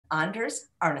Anders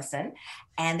Arneson,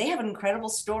 and they have an incredible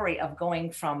story of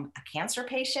going from a cancer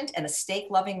patient and a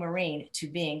steak-loving Marine to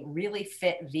being really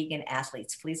fit vegan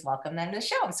athletes. Please welcome them to the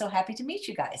show. I'm so happy to meet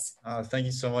you guys. Thank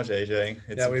you so much, AJ.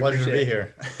 It's a pleasure to be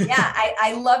here. Yeah,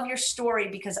 I love your story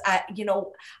because I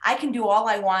can do all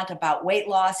I want about weight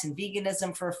loss and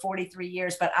veganism for 43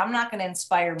 years, but I'm not going to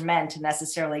inspire men to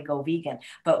necessarily go vegan.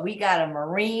 But we got a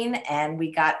Marine and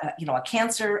we got a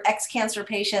ex-cancer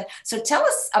patient. So tell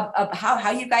us about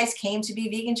how you guys came to be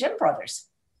Vegan Gym Brothers.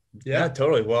 Yeah,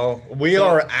 totally. Well, we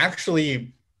are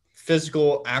actually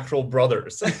physical, actual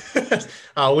brothers,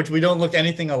 which we don't look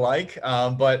anything alike.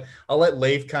 But I'll let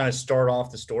Leif kind of start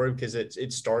off the story because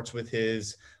it starts with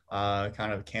his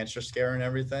kind of cancer scare and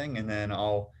everything, and then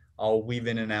I'll weave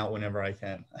in and out whenever I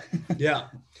can. Yeah.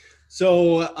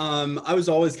 So I was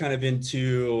always kind of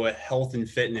into health and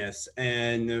fitness,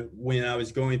 and when I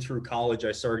was going through college,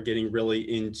 I started getting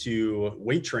really into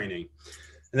weight training.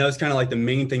 And that was kind of like the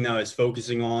main thing that I was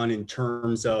focusing on in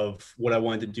terms of what I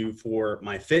wanted to do for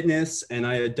my fitness. And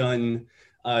I had done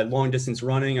long distance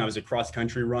running. I was a cross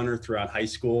country runner throughout high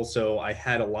school. So I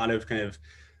had a lot of kind of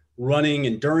running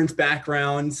endurance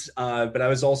backgrounds, but I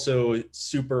was also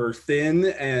super thin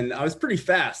and I was pretty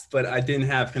fast, but I didn't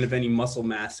have kind of any muscle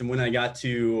mass. And when I got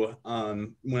to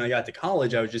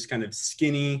college, I was just kind of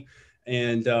skinny,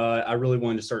 and I really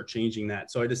wanted to start changing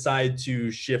that. So I decided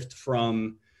to shift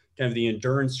from kind of the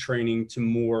endurance training to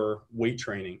more weight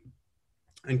training.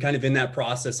 And kind of in that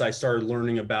process, I started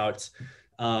learning about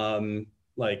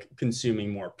like consuming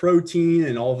more protein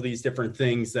and all of these different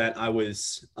things that I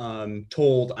was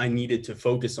told I needed to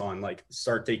focus on, like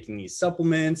start taking these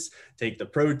supplements, take the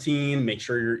protein, make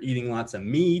sure you're eating lots of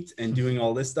meat and doing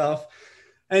all this stuff.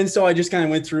 And so I just kind of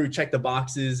went through, checked the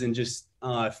boxes, and just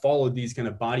followed these kind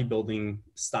of bodybuilding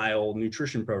style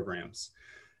nutrition programs.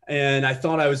 And I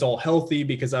thought I was all healthy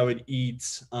because I would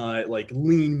eat like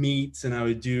lean meats, and I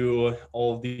would do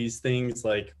all of these things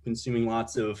like consuming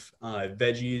lots of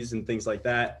veggies and things like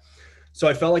that. So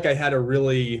I felt like I had a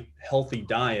really healthy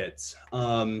diet,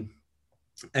 and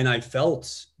I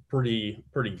felt pretty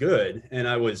good, and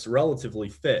I was relatively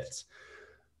fit.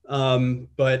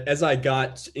 But as I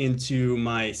got into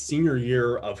my senior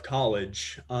year of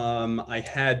college, I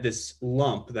had this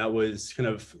lump that was kind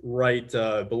of right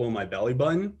below my belly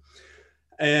button.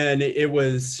 And it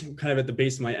was kind of at the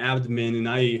base of my abdomen, and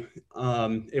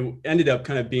it ended up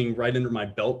kind of being right under my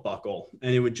belt buckle.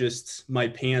 And it would just, my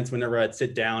pants, whenever I'd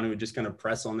sit down, it would just kind of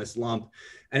press on this lump.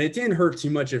 And it didn't hurt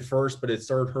too much at first, but it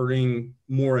started hurting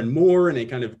more and more, and it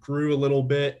kind of grew a little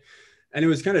bit. And it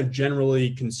was kind of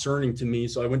generally concerning to me.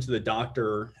 So I went to the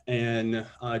doctor, and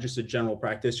just a general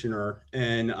practitioner,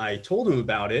 and I told him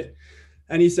about it.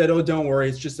 And he said, "Oh, don't worry,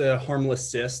 it's just a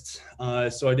harmless cyst."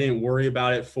 So I didn't worry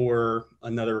about it for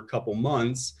another couple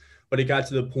months, but it got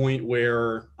to the point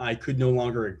where I could no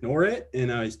longer ignore it.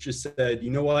 And I just said,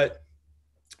 "You know what?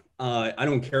 I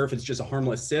don't care if it's just a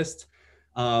harmless cyst.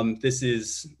 This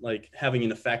is like having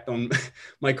an effect on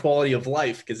my quality of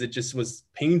life because it just was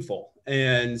painful."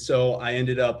 And so I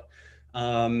ended up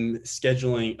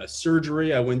scheduling a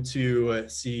surgery. I went to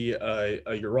see a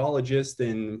urologist,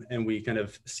 and we kind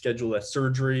of scheduled a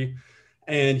surgery.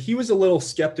 And he was a little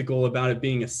skeptical about it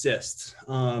being a cyst,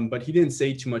 but he didn't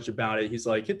say too much about it. He's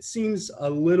like, it seems a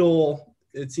little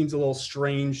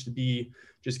strange to be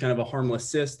just kind of a harmless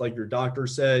cyst, like your doctor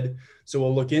said. So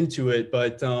we'll look into it,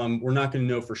 but we're not going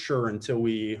to know for sure until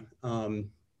we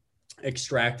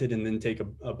extract it and then take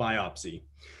a biopsy.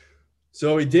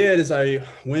 So we did, as I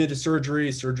went into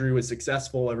surgery. Surgery was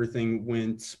successful. Everything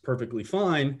went perfectly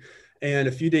fine. And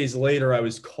a few days later, I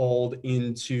was called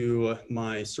into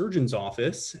my surgeon's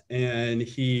office, and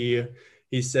he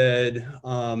said,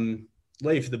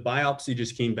 "Leif, the biopsy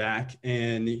just came back,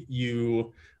 and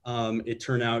it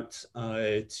turned out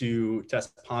to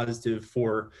test positive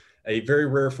for a very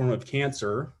rare form of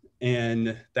cancer."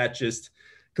 And that just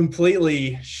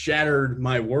completely shattered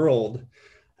my world.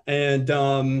 And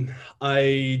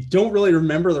I don't really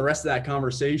remember the rest of that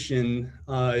conversation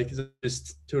because I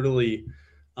just totally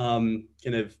kind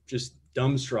of just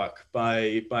dumbstruck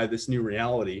by this new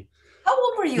reality. How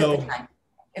old were you at the time,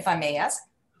 if I may ask?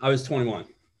 I was 21.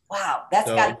 Wow, that's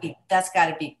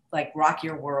gotta be like rock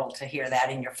your world to hear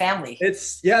that in your family.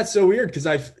 It's so weird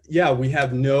because we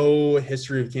have no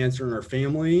history of cancer in our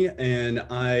family, and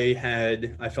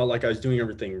I felt like I was doing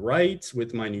everything right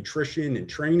with my nutrition and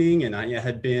training, and I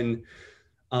had been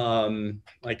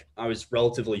like I was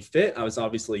relatively fit. I was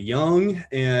obviously young,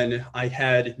 and I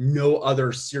had no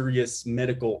other serious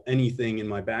medical anything in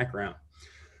my background.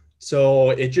 So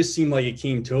it just seemed like it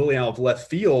came totally out of left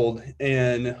field,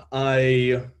 and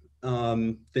I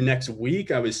the next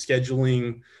week, I was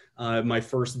scheduling my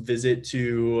first visit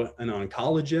to an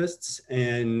oncologist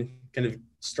and kind of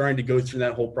starting to go through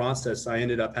that whole process. I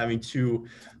ended up having 2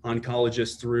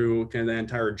 oncologists through kind of the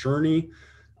entire journey,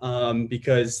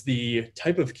 because the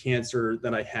type of cancer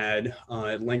that I had,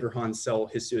 Langerhans cell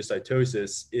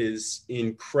histiocytosis, is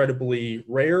incredibly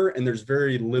rare and there's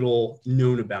very little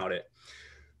known about it.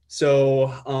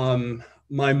 So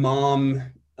my mom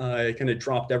kind of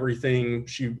dropped everything.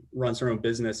 She runs her own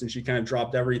business, and she kind of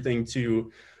dropped everything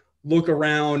to look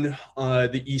around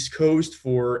the East Coast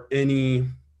for any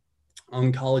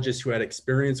oncologists who had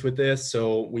experience with this.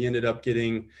 So we ended up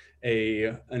getting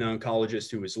an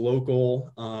oncologist who was local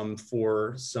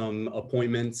for some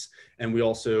appointments. And we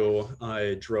also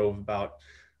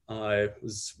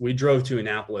we drove to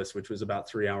Annapolis, which was about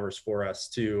 3 hours for us,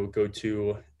 to go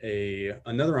to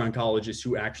another oncologist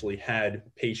who actually had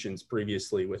patients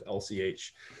previously with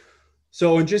LCH.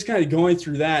 So, and just kind of going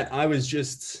through that, I was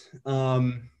just,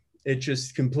 it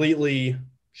just completely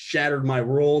shattered my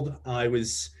world.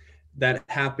 That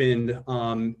happened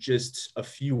just a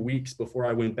few weeks before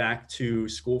I went back to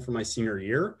school for my senior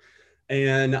year.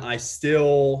 And I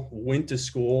still went to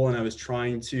school, and I was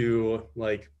trying to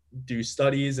do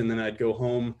studies, and then I'd go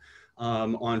home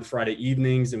on Friday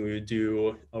evenings, and we would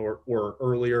do, or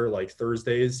earlier, like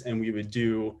Thursdays, and we would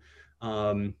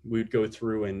go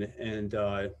through and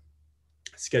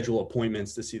schedule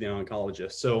appointments to see the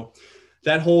oncologist. So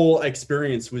that whole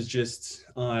experience was just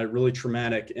really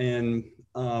traumatic. And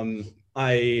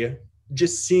I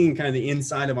just seeing kind of the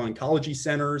inside of oncology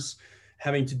centers,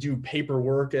 having to do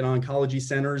paperwork at oncology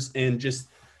centers, and just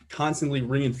constantly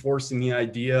reinforcing the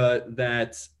idea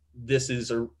that this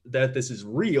is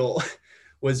real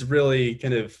was really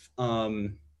kind of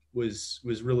was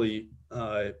really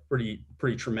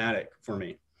pretty traumatic for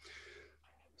me.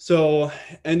 So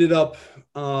ended up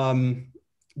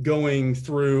going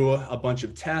through a bunch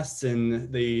of tests,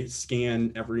 and they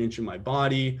scanned every inch of my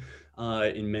body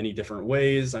in many different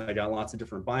ways. I got lots of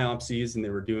different biopsies, and they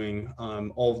were doing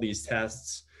all of these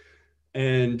tests.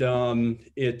 And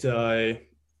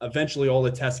eventually all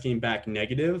the tests came back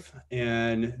negative,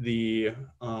 and the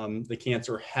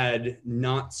cancer had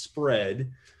not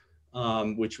spread,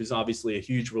 which was obviously a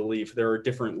huge relief. There are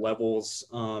different levels,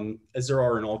 as there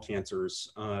are in all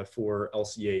cancers, for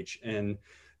LCH. And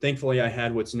thankfully, I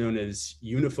had what's known as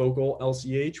unifocal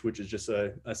LCH, which is just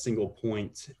a single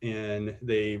point, and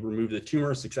they removed the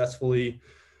tumor successfully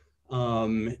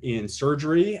in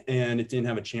surgery, and it didn't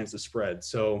have a chance to spread.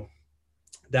 So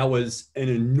that was an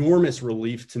enormous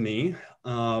relief to me,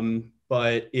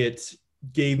 but it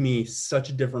gave me such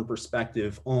a different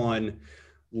perspective on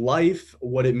life,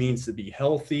 what it means to be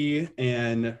healthy,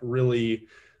 and really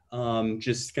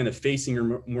just kind of facing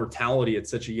your mortality at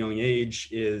such a young age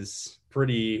is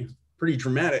pretty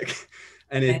dramatic.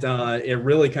 And it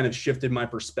really kind of shifted my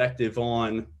perspective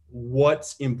on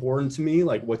what's important to me,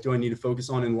 like what do I need to focus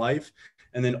on in life.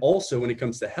 And then also when it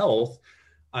comes to health,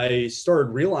 I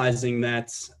started realizing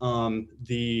that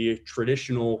the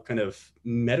traditional kind of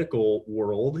medical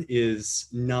world is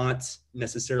not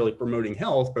necessarily promoting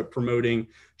health, but promoting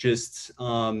just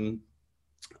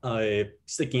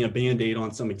sticking a Band-Aid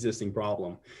on some existing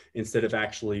problem instead of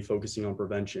actually focusing on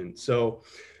prevention. So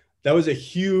that was a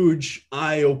huge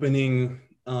eye-opening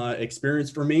experience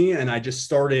for me. And I just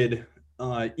started,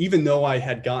 even though I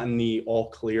had gotten the all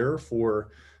clear for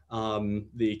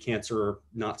the cancer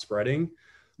not spreading,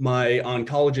 my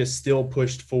oncologist still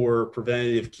pushed for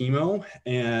preventative chemo,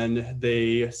 and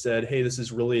they said, hey, this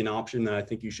is really an option that I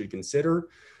think you should consider.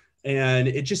 And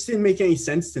it just didn't make any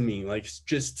sense to me, like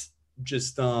just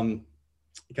kind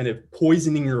of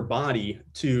poisoning your body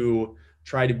to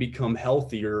try to become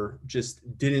healthier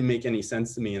just didn't make any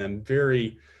sense to me. And I'm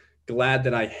very glad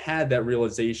that I had that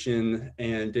realization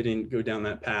and didn't go down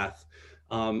that path.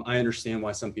 I understand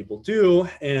why some people do,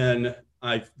 and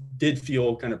I did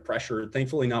feel kind of pressured,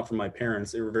 thankfully not from my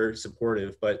parents. They were very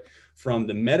supportive, but from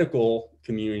the medical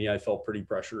community, I felt pretty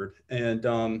pressured. And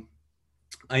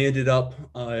I ended up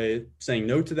saying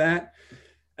no to that.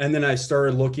 And then I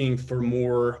started looking for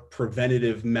more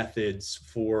preventative methods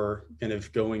for kind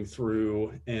of going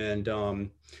through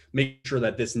and make sure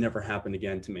that this never happened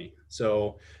again to me.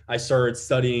 So I started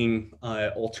studying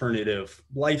alternative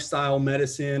lifestyle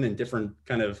medicine and different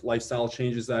kind of lifestyle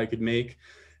changes that I could make.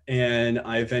 And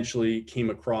I eventually came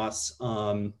across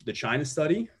the China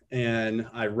study, and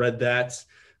I read that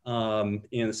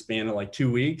in the span of like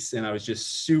 2 weeks. And I was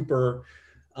just super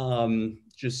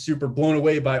blown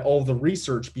away by all the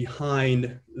research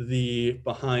behind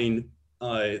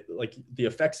like the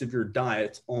effects of your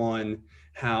diet on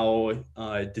how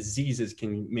diseases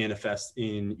can manifest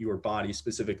in your body,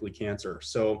 specifically cancer.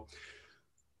 So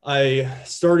I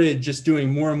started just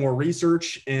doing more and more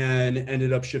research and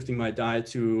ended up shifting my diet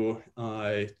to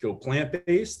go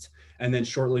plant-based. And then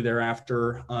shortly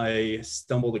thereafter, I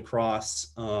stumbled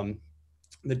across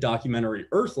the documentary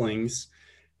Earthlings,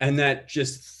 and that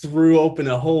just threw open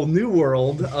a whole new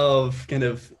world of kind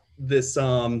of this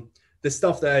this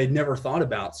stuff that I never thought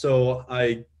about. So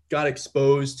I got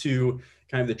exposed to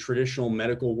kind of the traditional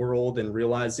medical world and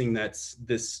realizing that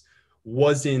this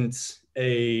wasn't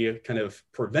a kind of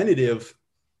preventative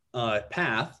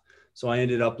path. So I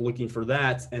ended up looking for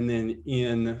that. And then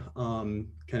in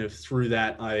kind of through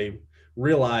that, I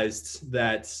realized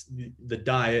that the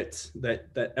diet,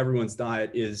 that everyone's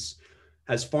diet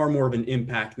has far more of an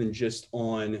impact than just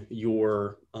on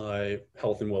your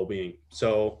health and well-being.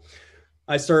 So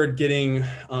I started getting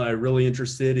really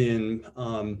interested in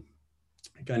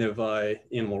kind of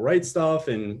animal rights stuff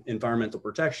and environmental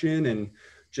protection, and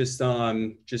just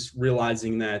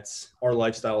realizing that our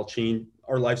lifestyle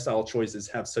choices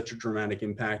have such a dramatic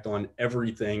impact on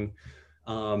everything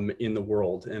in the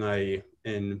world.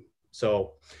 And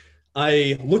so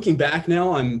looking back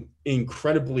now, I'm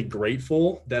incredibly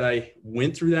grateful that I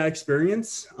went through that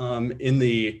experience. In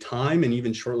the time and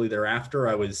even shortly thereafter,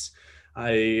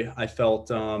 I felt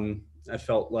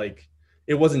like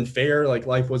it wasn't fair, like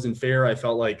life wasn't fair. I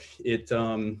felt like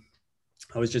I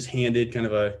was just handed kind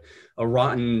of a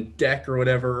rotten deck or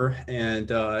whatever.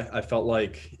 And I felt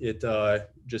like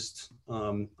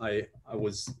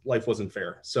life wasn't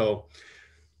fair. So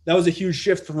that was a huge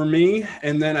shift for me.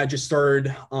 And then I just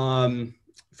started,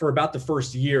 for about the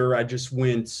first year, I just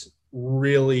went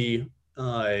really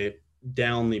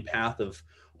down the path of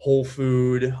whole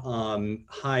food,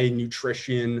 high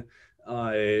nutrition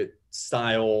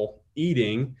style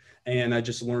eating. And I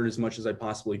just learned as much as I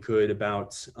possibly could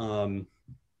about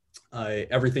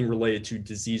everything related to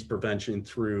disease prevention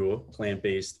through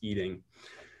plant-based eating.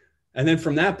 And then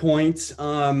from that point,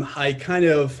 I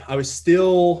was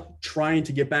still trying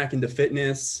to get back into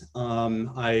fitness.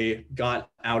 I got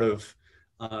off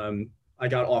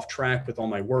track with all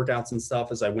my workouts and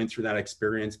stuff as I went through that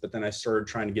experience, but then I started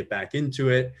trying to get back into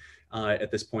it. At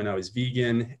this point, I was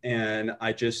vegan, and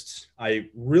I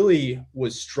really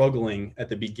was struggling at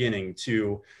the beginning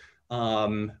to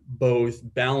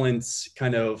both balance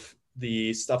kind of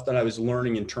the stuff that I was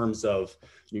learning in terms of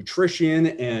nutrition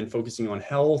and focusing on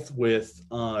health with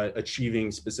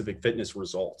achieving specific fitness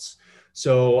results.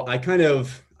 So I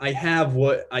had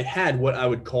what I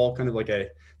would call kind of like a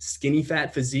skinny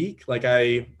fat physique. Like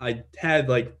I had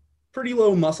like pretty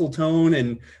low muscle tone,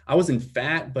 and I wasn't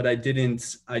fat, but I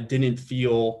didn't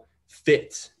feel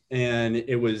fit. And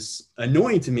it was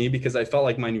annoying to me because I felt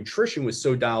like my nutrition was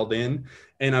so dialed in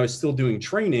and I was still doing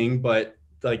training, but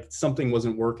like something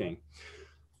wasn't working.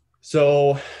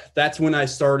 So that's when I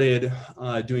started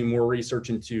doing more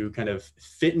research into kind of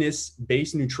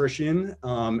fitness-based nutrition,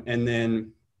 and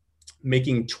then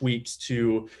making tweaks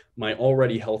to my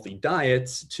already healthy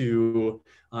diet to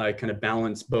kind of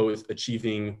balance both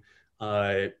achieving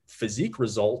physique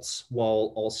results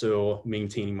while also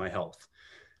maintaining my health,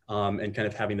 and kind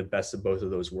of having the best of both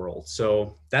of those worlds.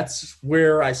 So that's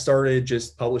where I started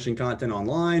just publishing content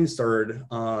online,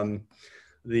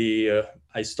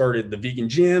 I started the vegan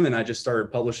gym, and I just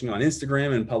started publishing on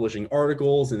Instagram and publishing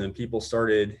articles. And then people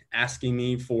started asking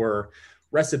me for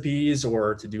recipes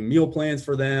or to do meal plans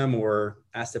for them, or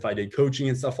asked if I did coaching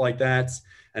and stuff like that.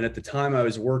 And at the time I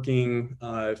was working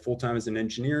full-time as an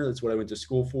engineer. That's what I went to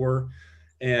school for.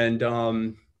 And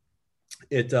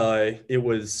it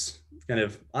was kind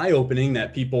of eye-opening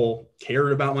that people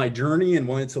cared about my journey and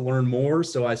wanted to learn more.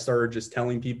 So I started just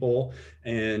telling people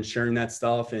and sharing that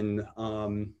stuff. And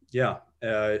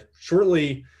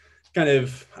shortly, kind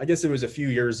of, I guess it was a few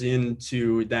years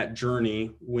into that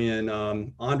journey when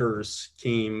Anders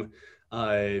came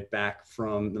back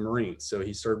from the Marines. So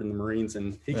he served in the Marines,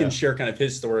 and he can share kind of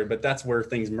his story, but that's where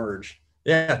things merge.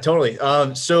 Yeah, totally.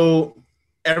 So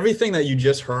everything that you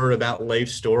just heard about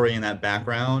Leif's story and that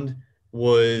background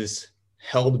was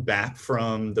held back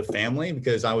from the family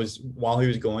because while he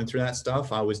was going through that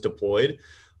stuff, I was deployed.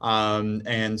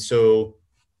 And so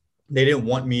they didn't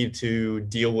want me to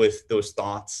deal with those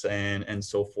thoughts and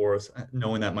so forth,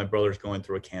 knowing that my brother's going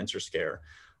through a cancer scare.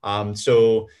 I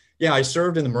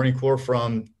served in the Marine Corps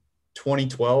from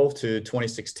 2012 to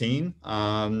 2016.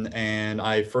 And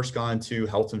I first got into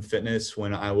health and fitness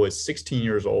when I was 16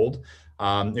 years old.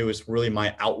 It was really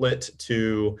my outlet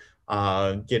to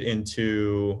get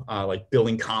into like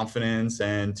building confidence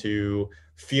and to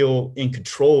feel in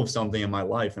control of something in my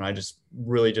life. And I just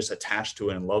really just attached to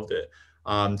it and loved it.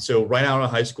 So right out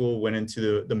of high school, went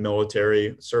into the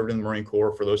military, served in the Marine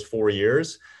Corps for those 4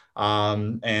 years.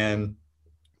 And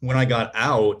when I got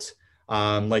out,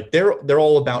 like they're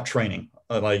all about training.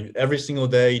 Like every single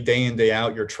day, day in, day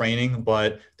out, you're training,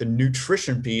 but the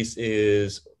nutrition piece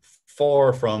is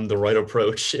far from the right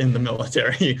approach in the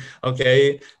military.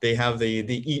 Okay. They have the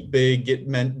eat big, get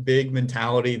big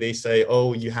mentality. They say,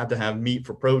 oh, you have to have meat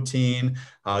for protein.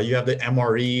 You have the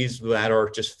MREs that are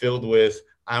just filled with,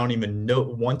 I don't even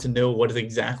want to know what is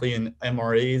exactly in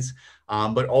MREs.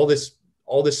 But all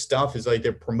this stuff is like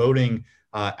they're promoting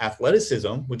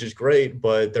athleticism, which is great,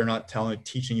 but they're not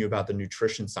teaching you about the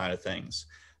nutrition side of things.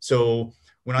 So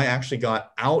when I actually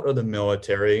got out of the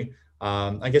military,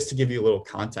 I guess to give you a little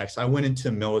context, I went into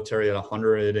the military at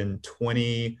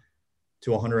 120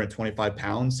 to 125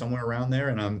 pounds, somewhere around there.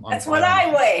 And that's what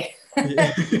I weigh.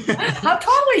 How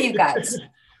tall are you guys?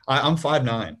 I'm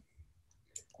 5'9".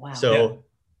 Wow. So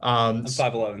I'm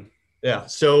 5'11". Yeah.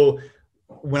 So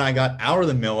when I got out of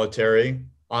the military,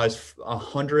 I was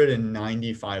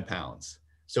 195 pounds.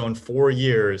 So in 4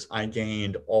 years, I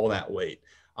gained all that weight.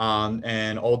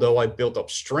 And although I built up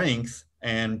strength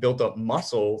and built up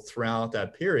muscle throughout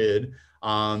that period,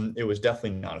 it was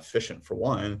definitely not efficient, for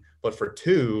one. But for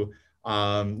two,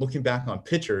 looking back on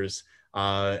pictures,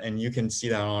 and you can see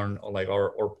that on like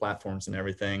our platforms and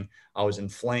everything, I was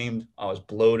inflamed, I was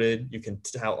bloated. You can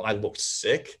tell I looked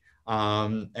sick.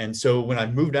 And so when I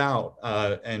moved out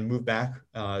and moved back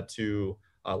to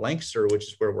Lancaster, which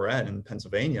is where we're at in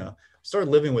Pennsylvania, started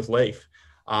living with Leif.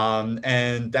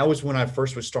 And that was when I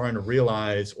first was starting to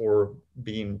realize or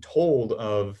being told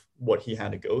of what he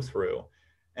had to go through.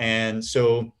 And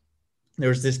so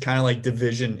there's this kind of like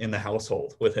division in the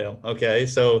household with him. Okay.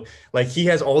 So like he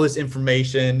has all this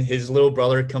information. His little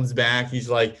brother comes back. He's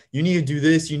like, you need to do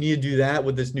this. You need to do that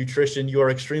with this nutrition. You are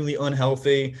extremely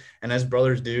unhealthy. And as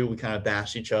brothers do, we kind of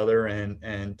bash each other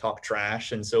and talk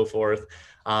trash and so forth.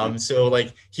 So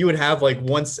like he would have like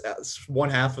one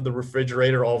half of the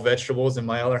refrigerator, all vegetables, and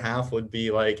my other half would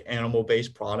be like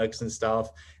animal-based products and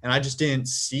stuff. And I just didn't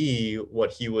see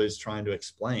what he was trying to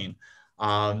explain.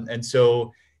 And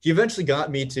so he eventually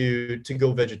got me to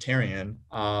go vegetarian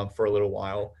for a little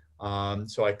while.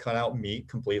 So I cut out meat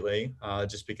completely,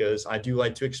 just because I do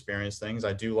like to experience things.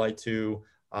 I do like to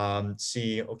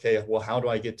see, okay, well, how do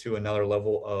I get to another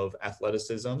level of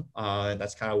athleticism? And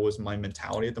that's kind of was my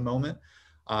mentality at the moment.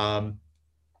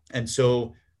 And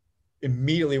so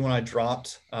immediately when I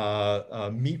dropped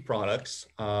meat products,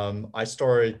 I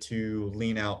started to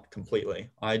lean out completely.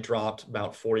 I dropped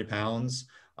about 40 pounds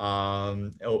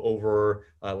over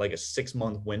like a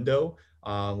 6-month window,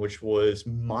 which was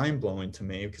mind-blowing to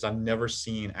me because I've never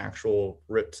seen actual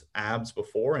ripped abs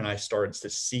before, and I started to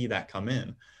see that come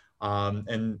in.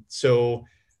 And so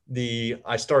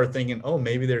I started thinking, oh,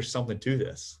 maybe there's something to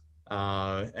this.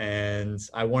 And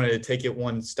I wanted to take it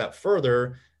one step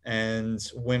further. And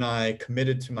when I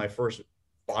committed to my first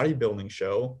bodybuilding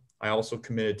show, I also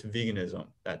committed to veganism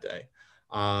that day.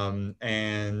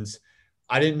 And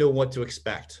I didn't know what to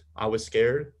expect. I was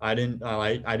scared. I didn't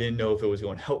know if it was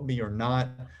going to help me or not.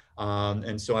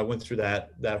 And so I went through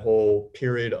that whole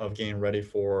period of getting ready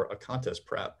for a contest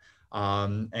prep.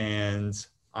 And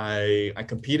I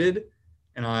competed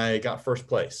and I got first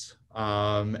place.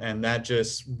 And that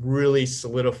just really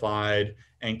solidified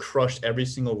and crushed every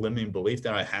single limiting belief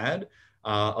that I had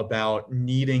about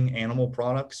needing animal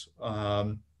products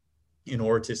in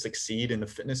order to succeed in the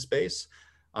fitness space.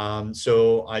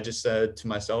 So I just said to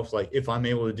myself, like, if I'm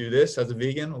able to do this as a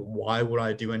vegan, why would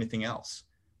I do anything else?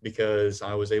 Because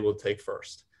I was able to take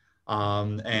first.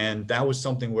 And that was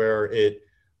something where it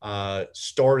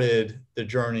started the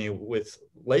journey with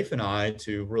Leif and I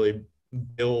to really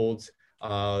build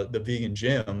the vegan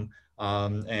gym.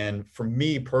 And for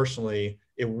me personally,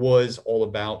 it was all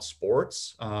about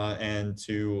sports and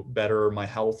to better my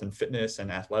health and fitness and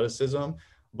athleticism.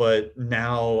 But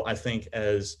now I think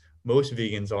as most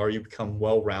vegans are, you become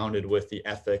well-rounded with the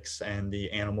ethics and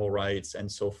the animal rights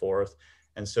and so forth.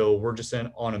 And so we're just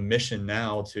on a mission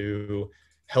now to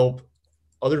help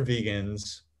other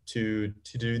vegans to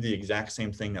do the exact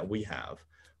same thing that we have.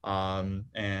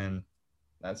 And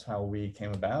that's how we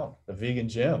came about the vegan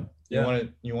gym. You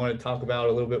want to talk about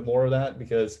a little bit more of that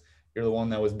because you're the one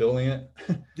that was building it?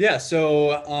 Yeah.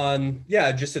 So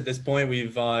just at this point,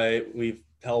 we've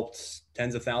helped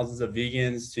tens of thousands of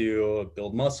vegans to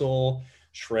build muscle,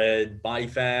 shred body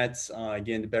fats, get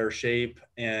into better shape,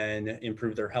 and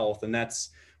improve their health. And that's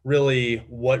really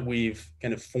what we've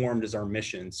kind of formed as our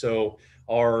mission. So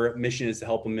our mission is to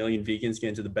help 1 million vegans get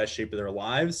into the best shape of their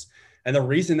lives. And the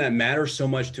reason that matters so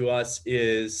much to us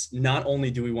is not only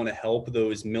do we want to help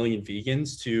those million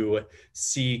vegans to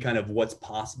see kind of what's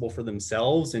possible for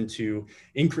themselves and to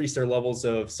increase their levels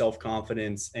of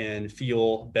self-confidence and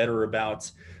feel better about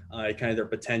kind of their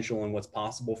potential and what's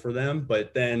possible for them,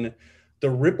 but then the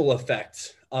ripple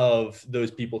effect of those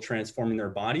people transforming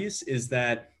their bodies is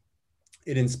that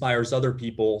it inspires other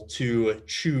people to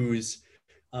choose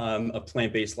a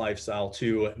plant-based lifestyle,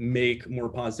 to make more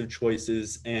positive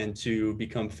choices and to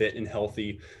become fit and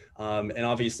healthy. And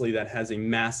obviously that has a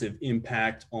massive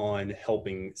impact on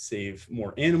helping save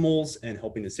more animals and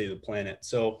helping to save the planet.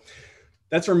 So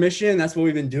that's our mission. That's what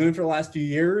we've been doing for the last few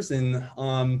years. And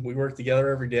we work together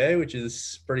every day, which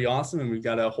is pretty awesome. And we've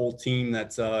got a whole team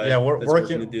that's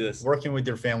working to do this. Working with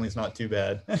your family is not too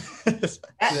bad. This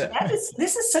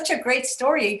is such a great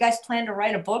story. You guys plan to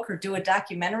write a book or do a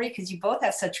documentary? Because you both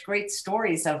have such great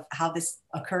stories of how this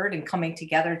occurred and coming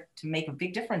together to make a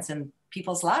big difference in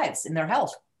people's lives, in their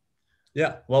health.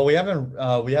 Yeah. Well, we haven't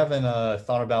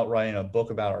thought about writing a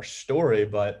book about our story,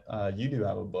 but you do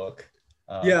have a book.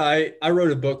 I wrote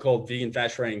a book called Vegan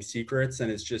Fat Shredding Secrets, and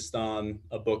it's just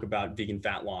a book about vegan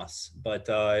fat loss. But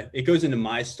it goes into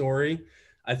my story.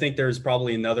 I think there's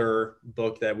probably another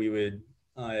book that we would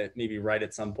maybe write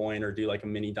at some point or do like a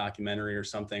mini documentary or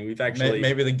something. We've actually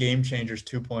maybe the Game Changers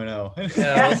 2.0.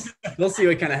 Yeah, we'll see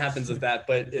what kind of happens with that.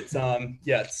 But it's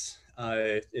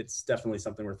it's definitely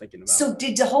something we're thinking about. So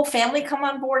did the whole family come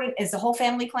on board? Is the whole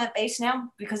family plant-based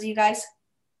now because of you guys?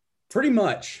 Pretty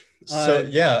much.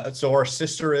 So our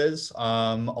sister is,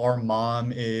 our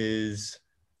mom is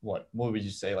what would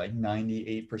you say, like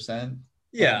 98%?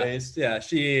 Based? Yeah.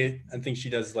 I think she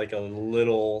does like a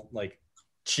little like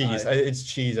cheese. It's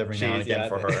cheese every now and again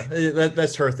for her.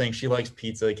 That's her thing. She likes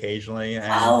pizza occasionally.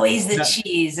 And always the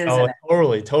cheese, isn't it?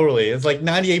 Totally. It's like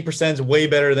 98% is way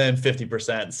better than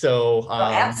 50%. So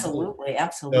absolutely.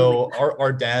 So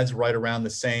our dad's right around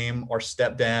the same. Our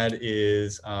stepdad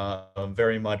is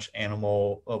very much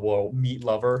meat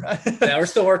lover. Yeah, we're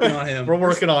still working on him. We're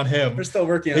working on him. We're still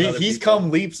working on He's come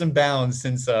leaps and bounds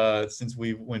since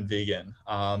we went vegan.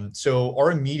 So our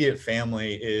immediate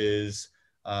family is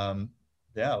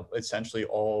essentially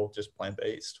all just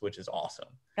plant-based, which is awesome.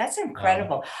 That's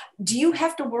incredible. Do you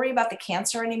have to worry about the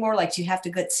cancer anymore? Like, do you have to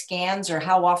get scans, or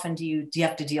how often do you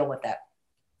have to deal with that?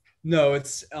 No,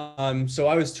 it's so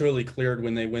I was totally cleared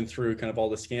when they went through kind of all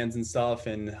the scans and stuff,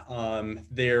 and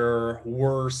there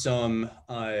were some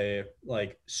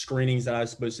like screenings that I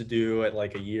was supposed to do at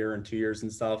like 1 year and 2 years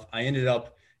and stuff. I ended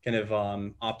up kind of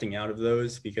opting out of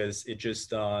those because it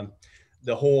just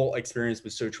the whole experience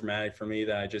was so traumatic for me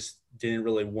that I just didn't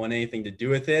really want anything to do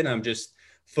with it. And I'm just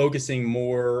focusing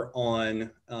more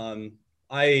on,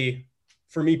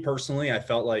 for me personally, I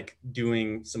felt like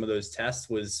doing some of those tests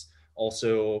was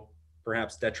also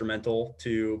perhaps detrimental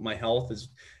to my health. As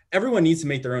everyone needs to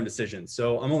make their own decisions.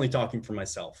 So I'm only talking for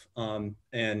myself.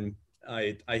 And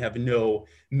I have no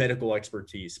medical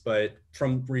expertise, but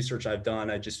from research I've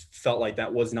done, I just felt like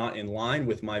that was not in line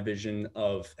with my vision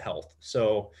of health.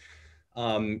 So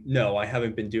no, I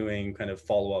haven't been doing kind of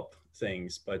follow-up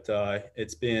things, but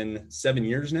it's been 7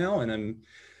 years now and I'm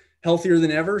healthier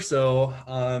than ever. So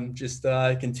just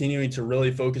continuing to really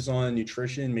focus on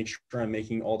nutrition, make sure I'm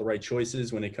making all the right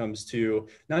choices when it comes to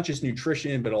not just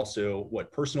nutrition, but also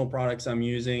what personal products I'm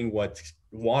using, what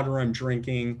water I'm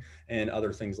drinking, and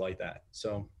other things like that.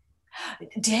 So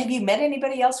have you met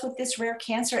anybody else with this rare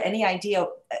cancer? Any idea,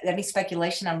 any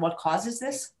speculation on what causes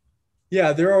this?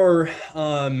 Yeah, there are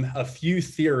a few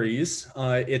theories.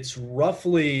 It's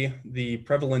roughly, the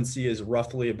prevalency is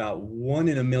roughly about 1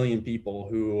 in 1 million people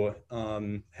who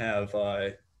have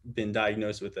been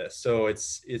diagnosed with this. So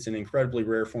it's an incredibly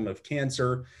rare form of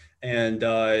cancer. And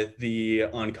the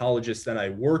oncologist that I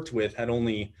worked with had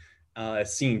only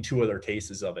seen 2 other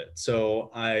cases of it.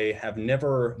 So I have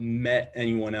never met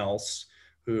anyone else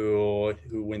who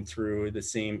went through the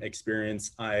same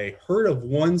experience. I heard of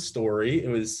one story. It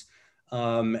was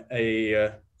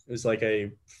like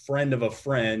a friend of a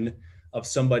friend of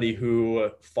somebody who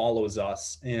follows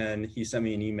us, and he sent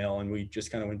me an email and we just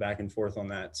kind of went back and forth on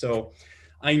that. So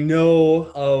I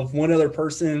know of one other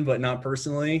person, but not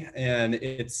personally. And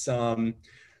it's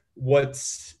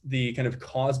what's the kind of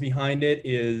cause behind it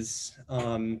is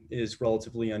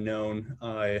relatively unknown.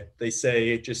 They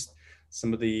say just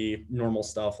some of the normal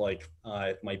stuff, like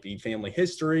it might be family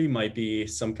history, might be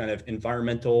some kind of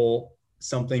environmental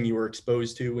something you were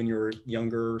exposed to when you were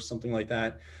younger or something like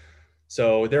that.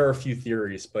 So there are a few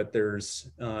theories, but there's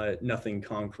nothing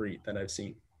concrete that I've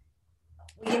seen.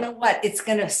 Well, you know what?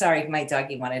 Sorry, my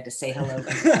doggy wanted to say hello.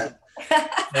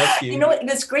 That's cute. You know what?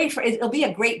 That's great it'll be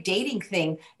a great dating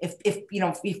thing if it'd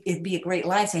be a great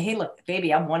line. Say, hey, look,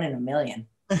 baby, I'm 1 in a million.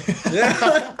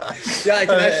 Yeah,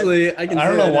 yeah. I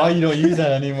don't know why you don't use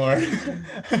that anymore.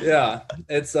 Yeah,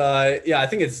 it's yeah. I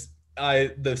think it's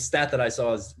the stat that I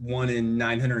saw is 1 in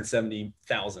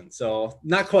 970,000. So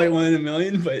not quite 1 in a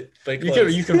million, but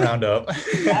you can round up.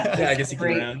 Yeah, I guess you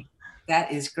can round.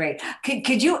 That is great.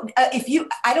 Could you,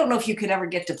 I don't know if you could ever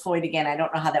get deployed again. I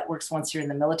don't know how that works once you're in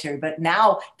the military, but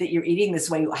now that you're eating this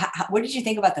way, what did you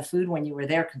think about the food when you were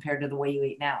there compared to the way you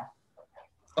eat now?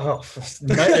 Oh, that's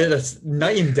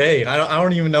night and day. I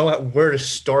don't even know where to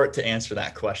start to answer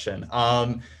that question.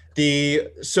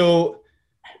 So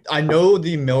I know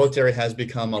the military has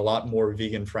become a lot more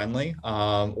vegan friendly,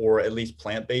 or at least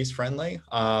plant-based friendly,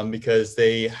 because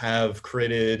they have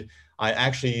created. I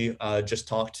actually just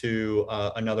talked to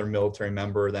another military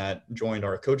member that joined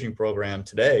our coaching program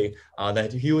today,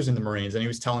 that he was in the Marines, and he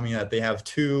was telling me that they have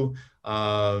 2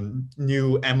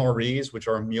 new MREs, which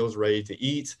are meals ready to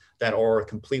eat, that are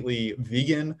completely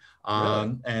vegan.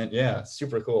 Really? And yeah,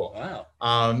 super cool. Wow.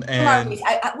 And MREs,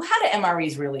 how do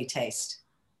MREs really taste?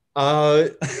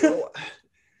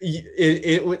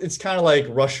 It's kind of like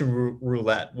Russian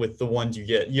roulette with the ones you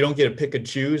get. You don't get to pick and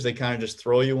choose. They kind of just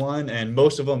throw you one, and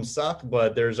most of them suck,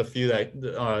 but there's a few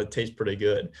that taste pretty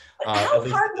good. How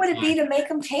hard would it be to make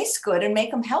them taste good and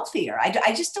make them healthier?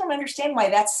 I just don't understand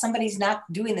why somebody's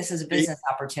not doing this as a business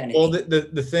opportunity. Well,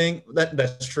 the thing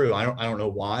that's true. I don't know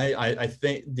why. I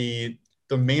think the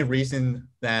main reason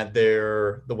that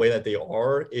they're the way that they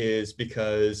are is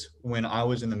because when I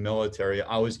was in the military,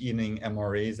 I was eating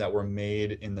MREs that were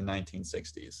made in the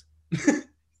 1960s.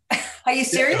 Are you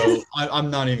serious? So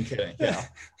I'm not even kidding.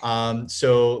 Yeah.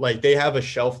 So like they have a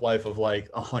shelf life of like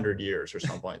 100 years or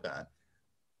something like that.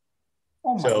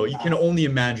 Oh my so God. You can only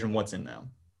imagine what's in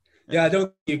them. Yeah, I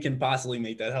don't think you can possibly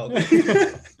make that healthy.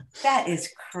 That is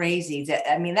crazy.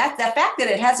 I mean, the fact that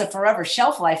it has a forever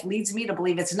shelf life leads me to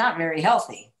believe it's not very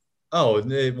healthy. Oh,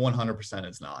 100%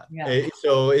 it's not. Yeah.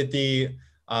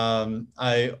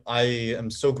 I am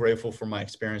so grateful for my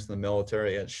experience in the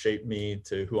military. It shaped me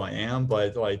to who I am,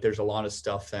 but like there's a lot of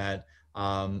stuff that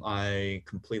I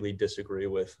completely disagree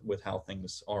with how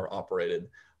things are operated.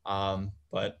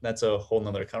 But that's a whole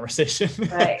nother conversation.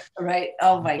 Right.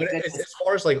 Oh my goodness. As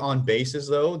far as like on bases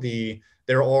though,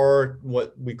 there are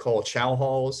what we call chow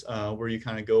halls, where you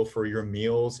kind of go for your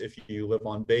meals if you live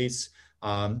on base.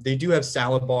 They do have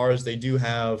salad bars. They do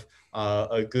have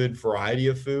a good variety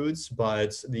of foods,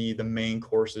 but the main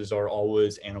courses are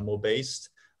always animal based.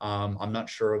 I'm not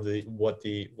sure of what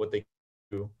they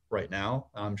do right now.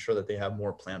 I'm sure that they have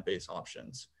more plant-based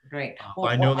options. Great.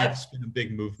 I know that's been a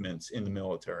big movement in the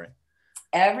military.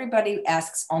 Everybody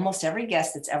asks, almost every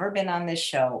guest that's ever been on this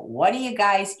show, what do you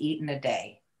guys eat in a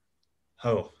day?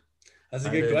 Oh, that's a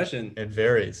good question. It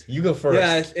varies. You go first.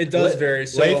 Yeah, it does vary.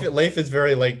 So Leif is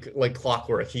very like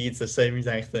clockwork. He eats the same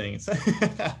exact things.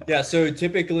 Yeah. So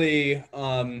typically,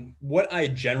 what I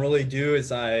generally do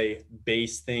is I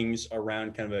base things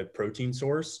around kind of a protein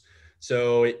source.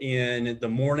 So in the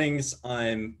mornings,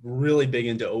 I'm really big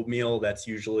into oatmeal. That's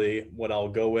usually what I'll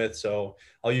go with. So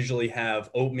I'll usually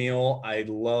have oatmeal. I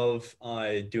love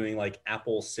doing like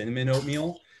apple cinnamon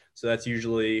oatmeal. So that's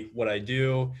usually what I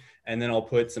do. And then I'll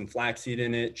put some flaxseed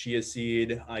in it, chia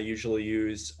seed. I usually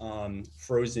use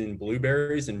frozen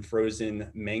blueberries and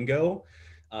frozen mango.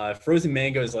 Frozen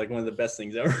mango is like one of the best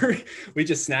things ever. We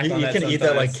just snack on that. You can eat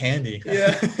that like candy.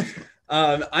 Yeah.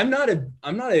 I'm not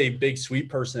a big sweet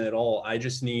person at all. I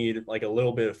just need like a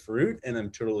little bit of fruit and I'm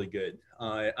totally good.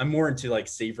 I'm more into like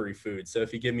savory food. So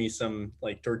if you give me some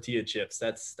like tortilla chips,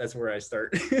 that's where I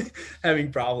start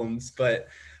having problems. But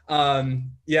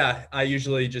yeah, I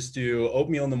usually just do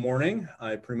oatmeal in the morning.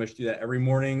 I pretty much do that every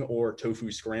morning, or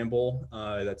tofu scramble.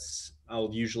 I'll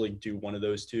usually do one of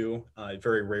those two.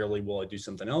 Very rarely will I do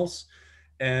something else.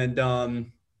 And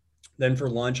then for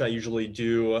lunch, I usually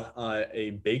do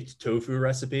a baked tofu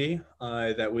recipe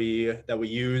that we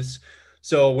use.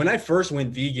 So when I first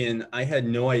went vegan, I had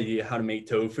no idea how to make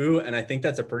tofu. And I think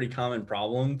that's a pretty common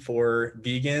problem for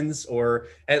vegans, or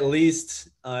at least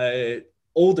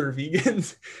older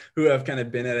vegans who have kind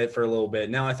of been at it for a little bit.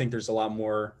 Now I think there's a lot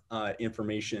more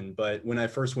information. But when I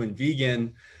first went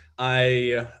vegan,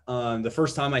 the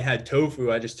first time I had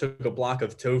tofu, I just took a block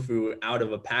of tofu out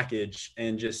of a package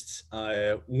and just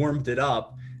warmed it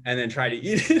up and then tried to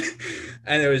eat it.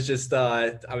 And it was just,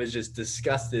 I was just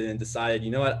disgusted and decided,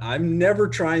 you know what, I'm never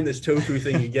trying this tofu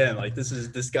thing again. Like, this is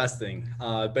disgusting.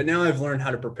 But now I've learned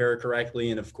how to prepare it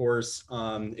correctly. And of course,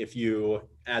 if you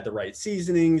add the right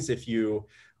seasonings, if you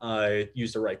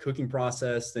use the right cooking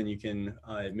process, then you can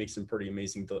make some pretty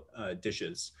amazing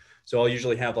dishes. So I'll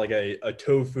usually have like a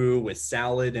tofu with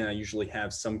salad, and I usually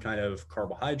have some kind of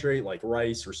carbohydrate like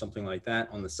rice or something like that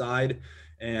on the side,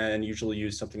 and usually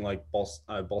use something like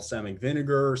balsamic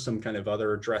vinegar or some kind of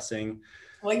other dressing.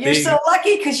 Well, you're so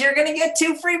lucky because you're going to get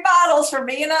 2 free bottles for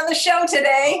being on the show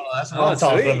today. Oh, that's what I'm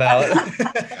talking about.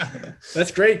 That's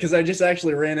great because I just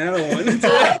actually ran out of one.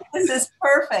 This is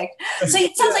perfect. So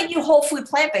it sounds like you whole food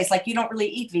plant-based, like you don't really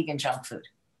eat vegan junk food.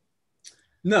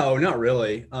 No, not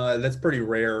really. That's pretty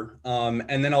rare.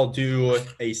 And then I'll do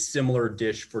a similar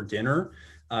dish for dinner.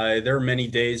 There are many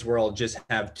days where I'll just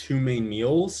have 2 main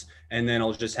meals, and then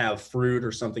I'll just have fruit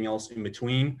or something else in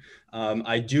between.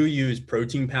 I do use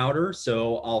protein powder,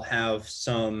 so I'll have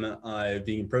some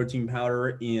vegan protein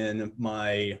powder in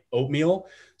my oatmeal.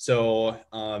 So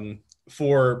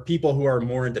for people who are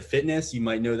more into fitness, you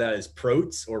might know that as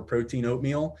Proats or protein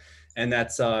oatmeal. And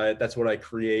that's what I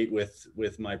create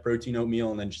with my protein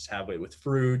oatmeal, and then just have it with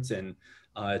fruits, and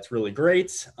it's really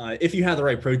great. If you have the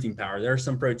right protein powder. There are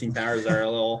some protein powders that are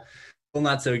a little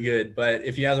not so good, but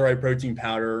if you have the right protein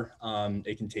powder,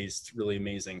 it can taste really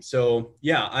amazing. So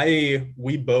yeah,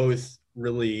 we both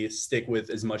really stick with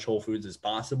as much whole foods as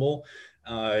possible.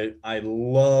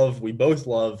 We both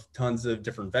love tons of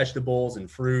different vegetables and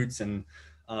fruits, and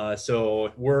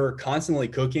so we're constantly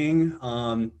cooking.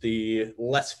 The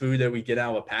less food that we get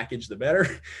out of a package, the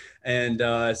better.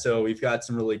 And so we've got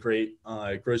some really great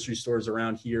grocery stores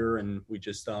around here, and we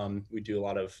just we do a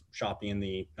lot of shopping in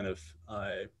the kind of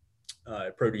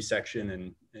produce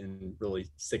section, and really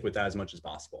stick with that as much as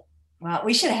possible. Well,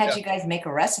 we should have had you guys make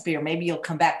a recipe, or maybe you'll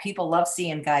come back. People love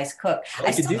seeing guys cook.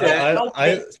 I could do that.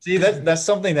 I see that's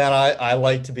something that I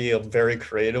like to be very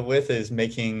creative with, is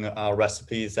making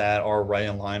recipes that are right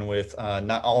in line with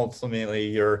not ultimately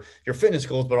your fitness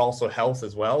goals, but also health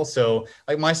as well. So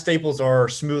like my staples are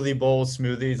smoothie bowls,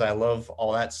 smoothies. I love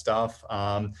all that stuff.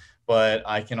 But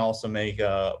I can also make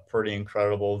a pretty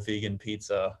incredible vegan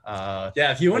pizza.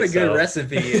 Yeah, if you want a good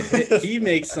recipe, he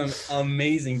makes some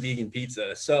amazing vegan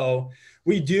pizza. So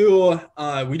we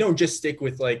don't just stick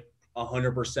with like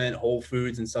 100% whole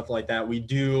foods and stuff like that. We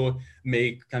do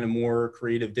make kind of more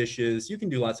creative dishes. You can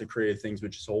do lots of creative things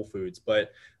with just whole foods,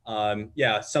 but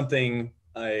yeah, something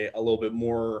a little bit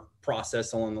more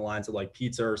processed along the lines of like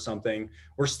pizza or something.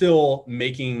 We're still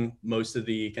making most of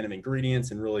the kind of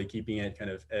ingredients and really keeping it kind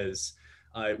of as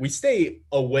we stay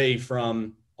away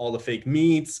from all the fake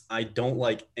meats. I don't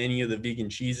like any of the vegan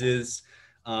cheeses.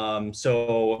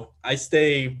 So I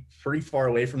stay pretty far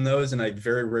away from those, and I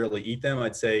very rarely eat them.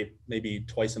 I'd say maybe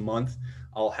twice a month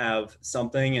I'll have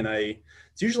something, and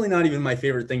it's usually not even my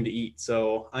favorite thing to eat.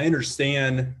 So I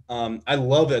understand. I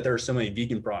love that there are so many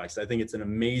vegan products. I think it's an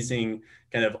amazing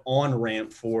kind of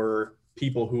on-ramp for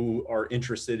people who are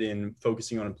interested in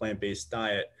focusing on a plant-based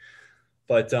diet.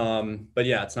 But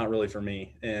yeah, it's not really for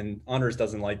me. And Anders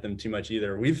doesn't like them too much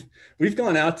either. We've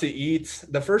gone out to eat.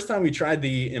 The first time we tried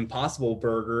the Impossible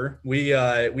Burger, we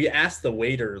asked the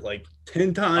waiter like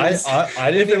 10 times.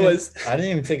 I didn't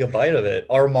even take a bite of it.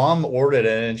 Our mom ordered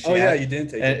it, and you didn't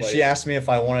take a bite. She asked me if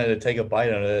I wanted to take a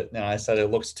bite of it, and I said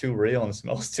it looks too real and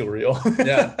smells too real.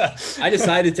 Yeah, I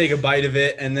decided to take a bite of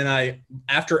it, and then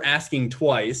after asking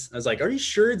twice, I was like, "Are you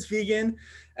sure it's vegan?"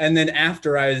 And then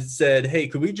after I said, "Hey,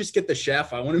 could we just get the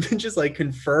chef? I want to just like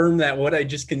confirm that what I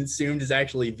just consumed is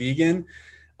actually vegan."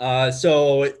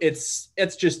 So it's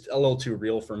just a little too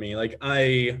real for me. Like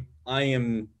I'm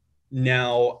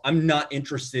not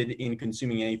interested in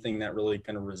consuming anything that really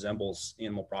kind of resembles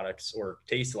animal products or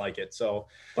tastes like it. So,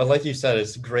 but like you said,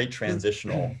 it's a great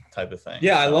transitional type of thing.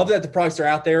 Yeah, so I love that the products are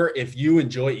out there. If you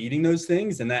enjoy eating those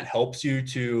things and that helps you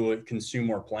to consume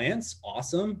more plants,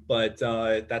 awesome. But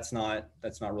that's not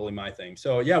really my thing.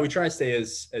 So yeah, we try to stay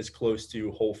as close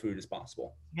to whole food as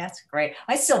possible. That's great.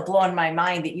 I still blow in my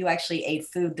mind that you actually ate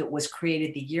food that was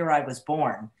created the year I was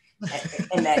born.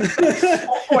 And then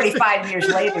 45 years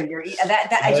later, you're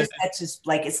that's just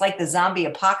like, it's like the zombie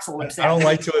apocalypse. I don't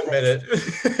like to admit it.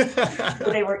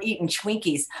 They were eating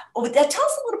Twinkies. Oh, tell us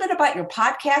a little bit about your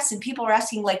podcast. And people are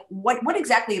asking, like, what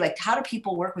exactly, like, how do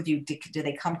people work with you? Do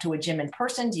they come to a gym in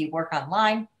person? Do you work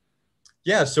online?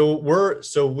 Yeah, so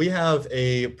we have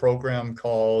a program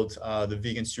called the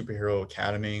Vegan Superhero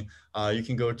Academy. You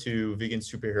can go to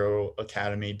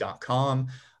vegansuperheroacademy.com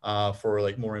for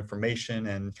like more information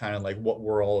and kind of like what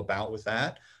we're all about with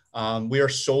that. We are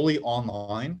solely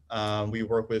online. We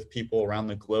work with people around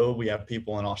the globe. We have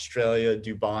people in Australia,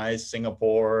 Dubai,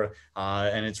 Singapore,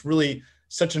 and it's really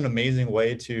such an amazing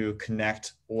way to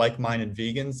connect like-minded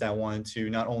vegans that want to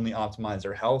not only optimize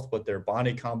their health, but their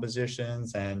body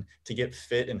compositions and to get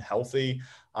fit and healthy,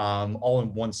 all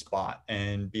in one spot,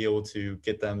 and be able to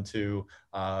get them to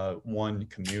one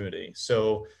community.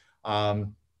 So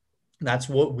that's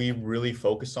what we really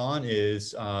focus on,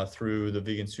 is through the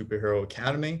Vegan Superhero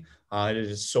Academy. It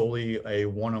is solely a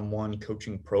one-on-one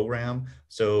coaching program.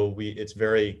 So it's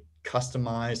very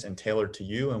customized and tailored to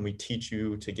you, and we teach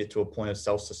you to get to a point of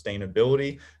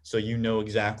self-sustainability, so you know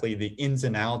exactly the ins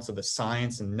and outs of the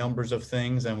science and numbers of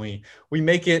things, and we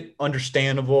make it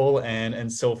understandable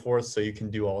and so forth, so you can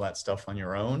do all that stuff on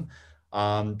your own,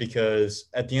 because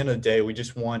at the end of the day, we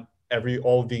just want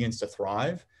all vegans to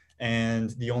thrive,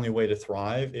 and the only way to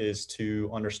thrive is to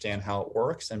understand how it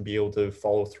works and be able to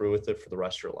follow through with it for the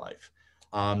rest of your life.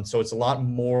 So it's a lot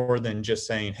more than just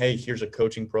saying, hey, here's a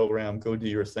coaching program, go do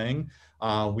your thing.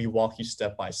 We walk you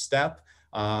step by step,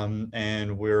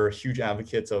 and we're huge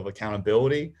advocates of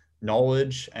accountability,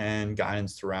 knowledge, and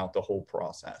guidance throughout the whole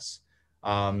process.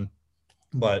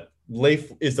 But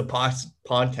Leif is the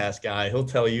podcast guy. He'll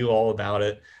tell you all about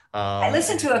it. I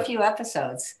listened to a few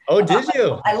episodes. Oh, did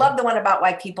you? I love the one about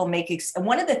why people make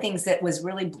one of the things that was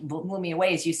really blew me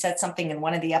away is you said something in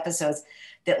one of the episodes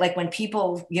that, like, when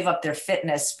people give up their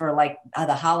fitness for like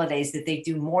the holidays, that they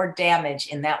do more damage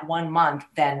in that 1 month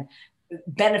than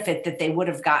benefit that they would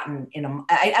have gotten in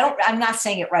I'm not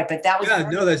saying it right, but that was. Yeah,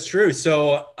 no, that's true.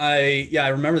 So I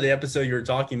remember the episode you were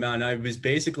talking about, and I was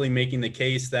basically making the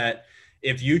case that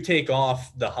if you take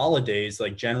off the holidays,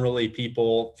 like generally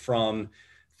people from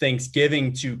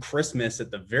Thanksgiving to Christmas at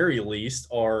the very least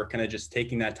are kind of just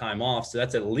taking that time off. So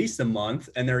that's at least a month.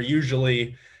 And they're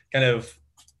usually kind of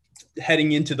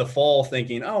heading into the fall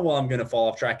thinking, oh, well, I'm going to fall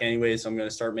off track anyway, so I'm going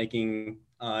to start making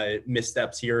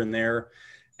missteps here and there.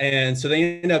 And so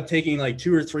they end up taking like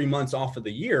 2 or 3 months off of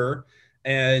the year.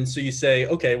 And so you say,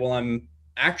 okay, well, I'm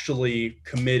actually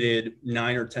committed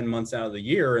 9 or 10 months out of the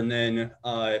year. And then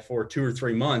for 2 or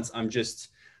 3 months, I'm just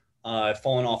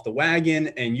falling off the wagon,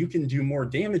 and you can do more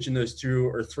damage in those 2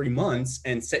 or 3 months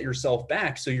and set yourself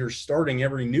back. So you're starting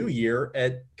every new year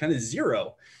at kind of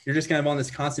zero. You're just kind of on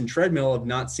this constant treadmill of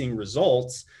not seeing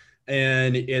results.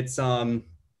 And it's,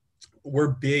 we're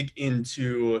big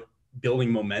into building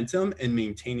momentum and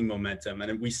maintaining momentum.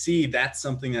 And we see that's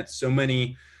something that so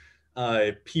many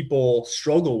people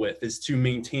struggle with, is to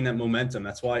maintain that momentum.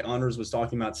 That's why Anders was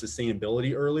talking about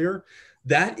sustainability earlier.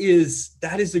 That is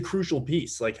the crucial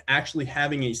piece, like actually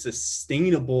having a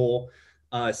sustainable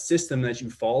system that you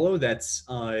follow that's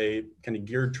kind of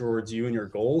geared towards you and your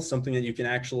goals, something that you can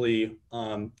actually,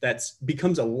 that's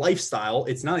becomes a lifestyle.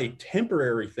 It's not a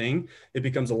temporary thing. It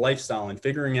becomes a lifestyle, and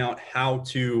figuring out how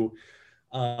to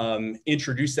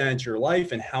introduce that into your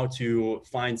life and how to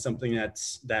find something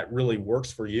that really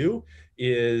works for you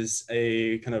is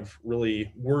a kind of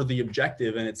really worthy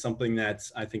objective. And it's something that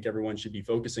I think everyone should be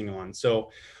focusing on.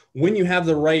 So when you have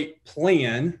the right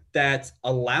plan that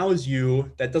allows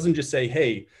you, that doesn't just say,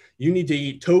 hey, you need to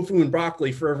eat tofu and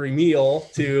broccoli for every meal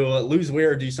to lose weight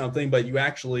or do something, but you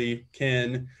actually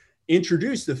can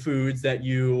introduce the foods that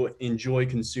you enjoy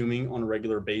consuming on a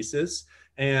regular basis.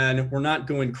 And we're not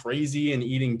going crazy and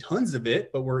eating tons of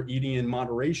it, but we're eating in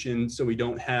moderation, so we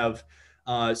don't have,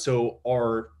 so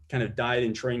our kind of diet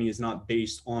and training is not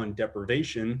based on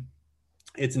deprivation.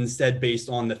 It's instead based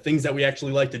on the things that we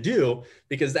actually like to do,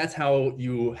 because that's how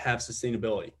you have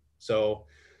sustainability. So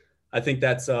I think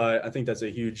that's a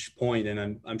huge point.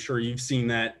 And I'm sure you've seen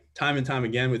that time and time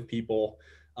again with people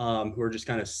who are just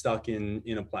kind of stuck in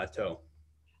a plateau.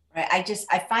 Right.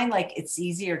 I find like it's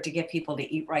easier to get people to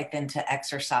eat right than to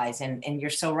exercise. And you're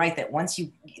so right that once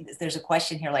there's a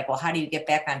question here, like, well, how do you get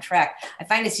back on track? I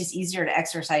find it's just easier to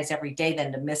exercise every day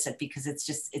than to miss it, because it's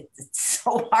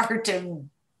so hard to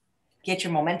get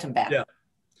your momentum back. Yeah,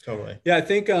 totally. Yeah, I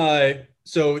think,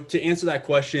 so to answer that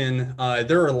question,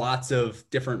 there are lots of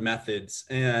different methods.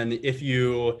 And if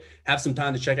you have some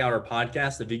time to check out our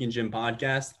podcast, the Vegan Gym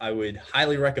Podcast, I would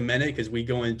highly recommend it, because we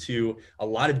go into a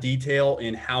lot of detail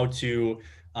in how to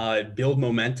build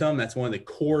momentum. That's one of the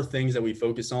core things that we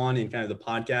focus on in kind of the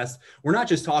podcast. We're not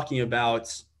just talking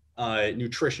about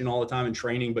nutrition all the time and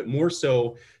training, but more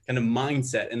so kind of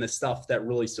mindset and the stuff that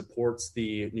really supports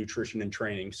the nutrition and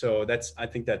training. So I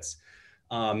think that's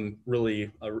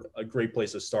really a great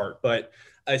place to start. But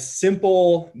a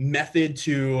simple method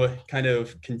to kind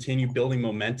of continue building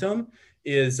momentum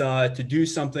is to do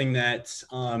something that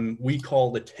we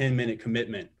call the 10-minute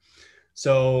commitment.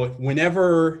 So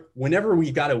whenever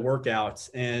we got a workout,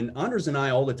 and Anders and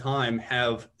I all the time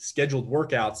have scheduled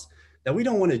workouts that we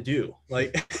don't want to do.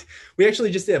 Like we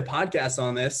actually just did a podcast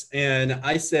on this, and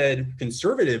I said,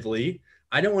 conservatively,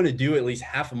 I don't want to do at least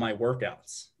half of my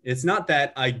workouts. It's not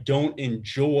that I don't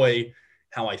enjoy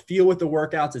how I feel with the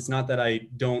workouts. It's not that I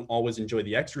don't always enjoy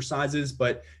the exercises,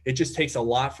 but it just takes a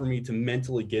lot for me to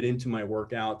mentally get into my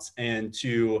workouts and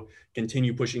to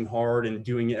continue pushing hard and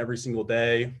doing it every single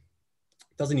day.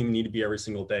 It doesn't even need to be every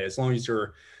single day, as long as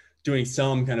you're doing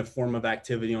some kind of form of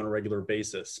activity on a regular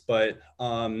basis. But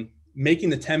making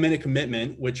the 10-minute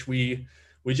commitment, which we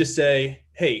just say,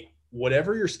 hey,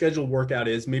 whatever your scheduled workout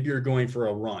is, maybe you're going for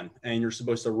a run and you're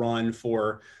supposed to run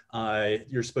for,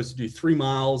 you're supposed to do 3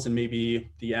 miles, and maybe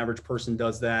the average person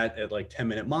does that at like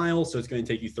 10-minute miles. So it's going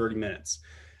to take you 30 minutes.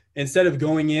 Instead of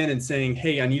going in and saying,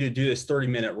 hey, I need to do this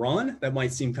 30-minute run, that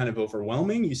might seem kind of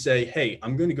overwhelming. You say, hey,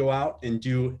 I'm going to go out and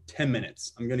do 10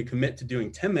 minutes. I'm going to commit to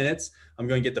doing 10 minutes. I'm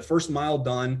going to get the first mile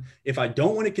done. If I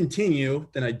don't want to continue,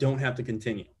 then I don't have to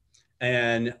continue.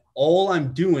 And all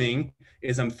I'm doing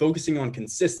is I'm focusing on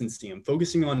consistency. I'm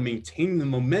focusing on maintaining the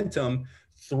momentum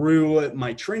through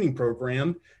my training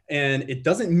program. And it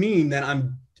doesn't mean that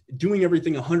I'm doing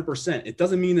everything 100%. It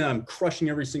doesn't mean that I'm crushing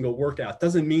every single workout. It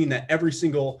doesn't mean that every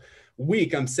single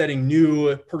week I'm setting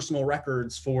new personal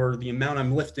records for the amount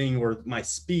I'm lifting or my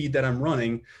speed that I'm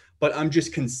running, but I'm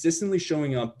just consistently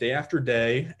showing up day after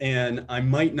day. And I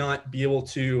might not be able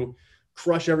to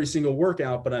crush every single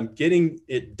workout, but I'm getting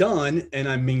it done and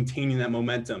I'm maintaining that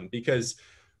momentum. Because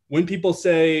when people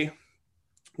see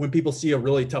a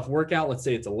really tough workout, let's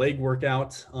say it's a leg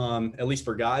workout, at least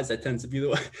for guys, that tends to be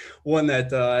the one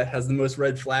that has the most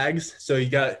red flags. So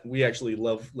we actually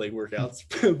love leg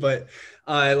workouts, but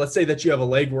let's say that you have a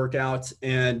leg workout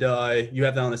and you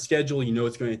have that on the schedule, you know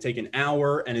it's going to take an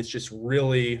hour, and it's just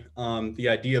really the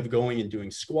idea of going and doing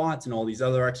squats and all these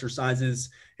other exercises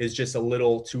is just a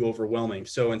little too overwhelming.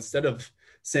 So instead of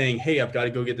saying, hey, I've got to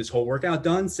go get this whole workout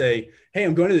done, say, hey,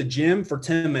 I'm going to the gym for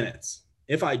 10 minutes.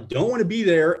 If I don't want to be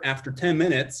there after 10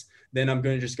 minutes, then I'm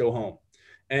going to just go home.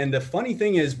 And the funny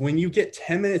thing is, when you get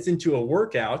 10 minutes into a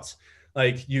workout,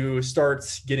 like you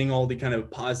start getting all the kind of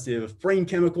positive brain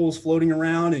chemicals floating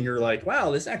around and you're like,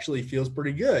 wow, this actually feels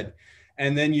pretty good.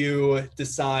 And then you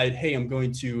decide, hey, I'm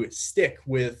going to stick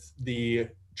with the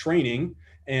training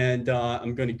and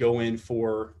I'm going to go in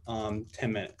for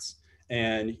 10 minutes.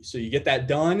 And so you get that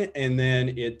done, and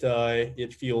then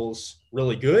it feels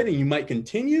really good, and you might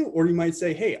continue, or you might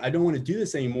say, hey, I don't want to do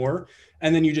this anymore.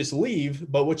 And then you just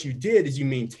leave. But what you did is you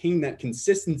maintain that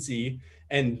consistency,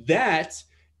 and that,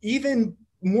 even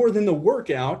more than the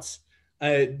workout,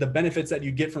 the benefits that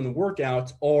you get from the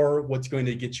workout are what's going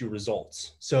to get you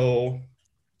results. So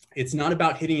it's not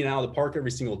about hitting it out of the park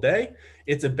every single day.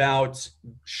 It's about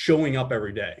showing up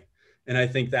every day. And I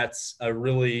think that's a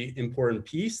really important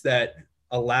piece that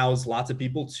allows lots of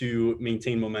people to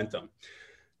maintain momentum.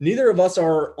 Neither of us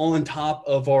are on top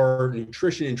of our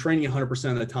nutrition and training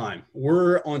 100% of the time.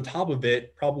 We're on top of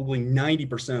it probably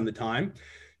 90% of the time.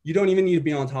 You don't even need to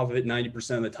be on top of it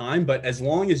 90% of the time, but as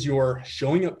long as you're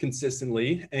showing up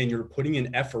consistently and you're putting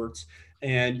in effort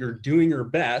and you're doing your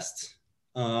best,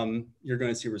 you're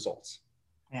going to see results.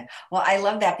 Yeah. Well, I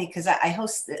love that because I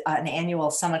host an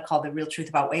annual summit called The Real Truth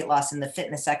About Weight Loss, and the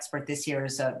fitness expert this year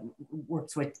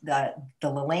works with the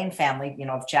LaLanne family,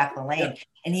 of Jack LaLanne. Yeah.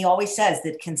 And he always says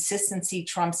that consistency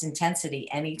trumps intensity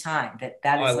anytime. That is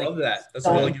I love that. That's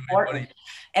so really important.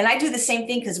 And I do the same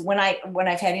thing because when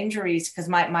I've had injuries, because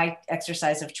my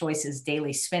exercise of choice is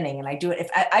daily spinning, and I do it.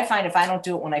 I find if I don't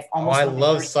do it when I've almost. I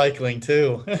love cycling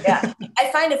too. Yeah, I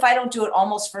find if I don't do it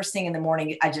almost first thing in the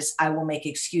morning, I will make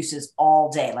excuses all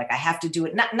day. Like I have to do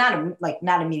it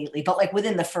not immediately, but like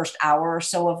within the first hour or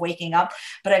so of waking up.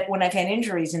 But when I've had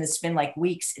injuries and it's been like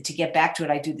weeks to get back to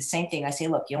it, I do the same thing. I say,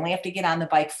 look, you only have to get on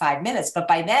the bike 5 minutes, but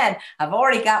by then I've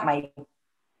already got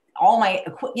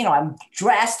I'm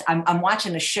dressed, I'm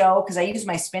watching a show because I use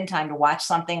my spin time to watch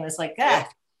something. And it's like,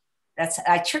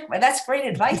 that's great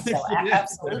advice though.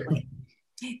 Absolutely.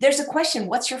 There's a question.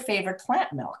 What's your favorite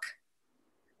plant milk?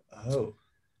 Oh,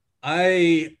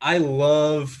 I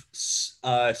love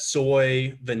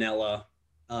soy vanilla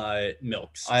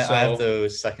milks. I have to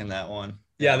second that one.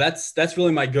 Yeah, that's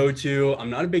really my go-to.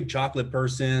 I'm not a big chocolate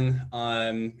person.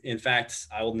 In fact,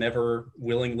 I will never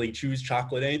willingly choose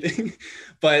chocolate anything,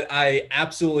 but I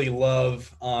absolutely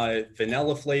love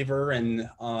vanilla flavor, and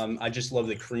I just love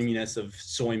the creaminess of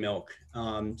soy milk.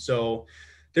 So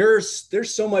there's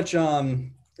so much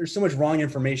wrong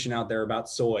information out there about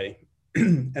soy,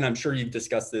 and I'm sure you've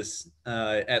discussed this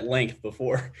at length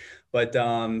before. But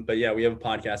yeah, we have a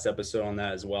podcast episode on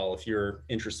that as well if you're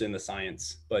interested in the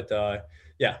science. But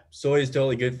yeah, soy is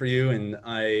totally good for you, and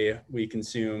we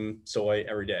consume soy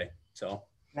every day. So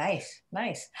Nice,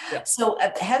 nice. Yeah. So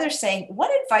Heather's saying,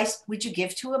 what advice would you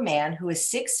give to a man who is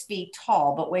 6 feet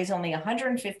tall but weighs only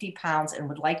 150 pounds and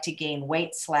would like to gain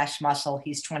weight slash muscle?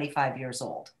 He's 25 years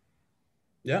old.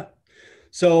 Yeah.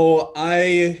 So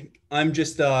I'm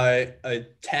just a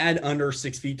tad under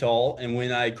 6 feet tall, and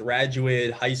when I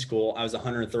graduated high school, I was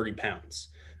 130 pounds,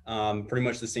 pretty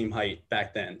much the same height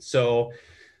back then. So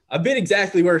I've been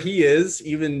exactly where he is,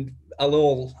 even a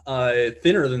little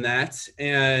thinner than that,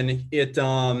 and it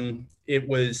took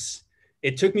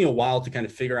me a while to kind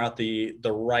of figure out the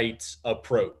right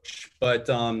approach, but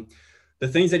the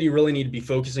things that you really need to be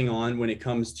focusing on when it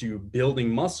comes to building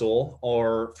muscle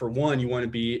are, for one, you want to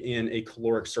be in a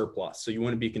caloric surplus. So you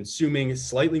want to be consuming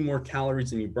slightly more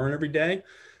calories than you burn every day.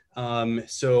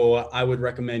 So I would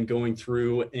recommend going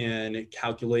through and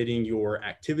calculating your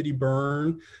activity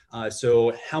burn.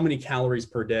 So how many calories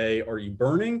per day are you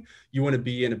burning? You want to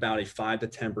be in about a 5 to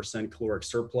 10% caloric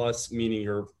surplus, meaning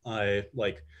you're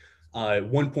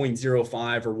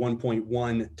 1.05 or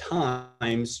 1.1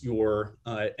 times your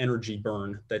energy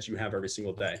burn that you have every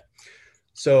single day.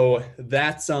 So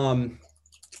that's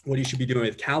what you should be doing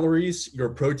with calories. Your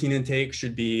protein intake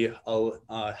should be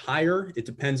higher. It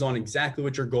depends on exactly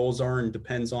what your goals are and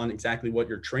depends on exactly what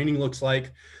your training looks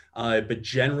like. But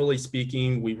generally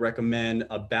speaking, we recommend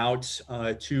about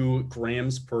 2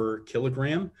 grams per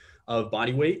kilogram of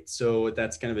body weight. So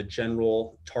that's kind of a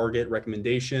general target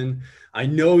recommendation. I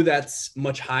know that's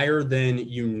much higher than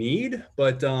you need,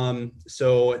 but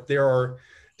so there are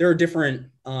different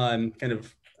kind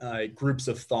of groups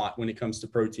of thought when it comes to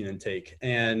protein intake.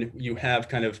 And you have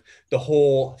kind of the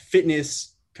whole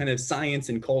fitness kind of science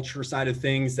and culture side of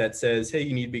things that says, hey,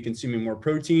 you need to be consuming more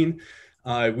protein.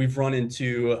 We've run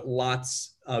into lots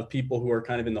of people who are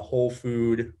kind of in the whole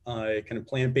food kind of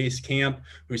plant-based camp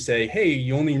who say, hey,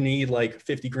 you only need like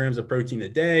 50 grams of protein a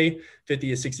day, 50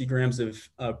 to 60 grams of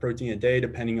protein a day,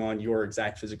 depending on your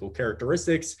exact physical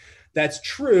characteristics. That's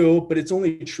true, but it's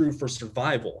only true for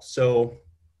survival. So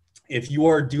if you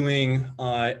are doing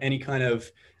any kind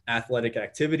of athletic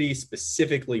activity,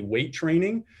 specifically weight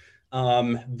training,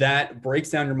 that breaks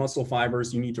down your muscle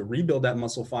fibers. You need to rebuild that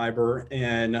muscle fiber,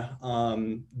 and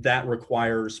that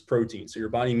requires protein. So your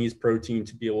body needs protein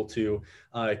to be able to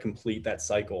complete that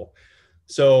cycle.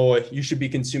 So you should be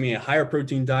consuming a higher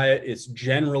protein diet. It's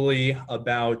generally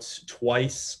about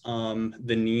twice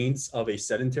the needs of a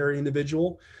sedentary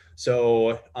individual.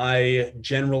 So I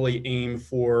generally aim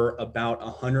for about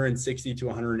 160 to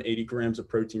 180 grams of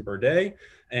protein per day.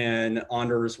 And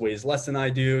Anders weighs less than I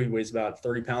do. He weighs about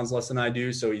 30 pounds less than I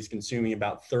do. So he's consuming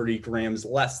about 30 grams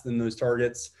less than those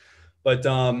targets. But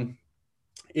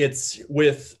it's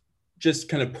with just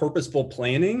kind of purposeful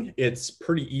planning, it's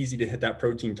pretty easy to hit that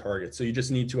protein target. So you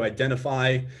just need to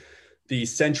identify the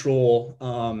central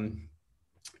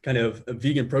kind of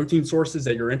vegan protein sources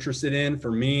that you're interested in.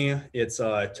 For me, it's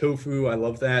tofu. I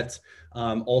love that.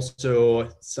 Also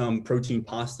some protein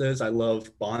pastas. I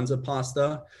love Banza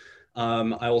pasta.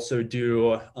 I also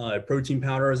do protein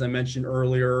powder, as I mentioned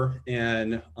earlier,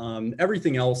 and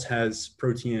everything else has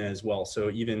protein in it as well. So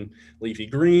even leafy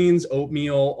greens,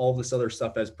 oatmeal, all this other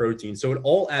stuff has protein. So it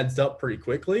all adds up pretty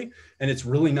quickly, and it's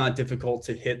really not difficult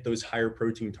to hit those higher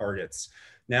protein targets.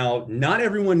 Now, not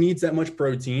everyone needs that much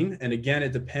protein. And again,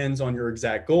 it depends on your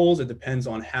exact goals. It depends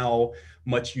on how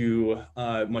much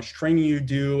training you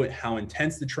do, how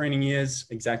intense the training is,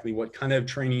 exactly what kind of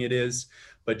training it is.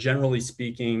 But generally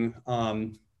speaking,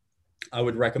 I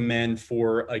would recommend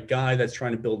for a guy that's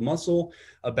trying to build muscle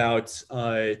about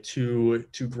 2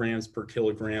 grams per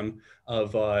kilogram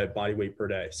of body weight per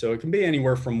day. So it can be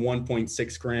anywhere from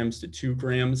 1.6 grams to 2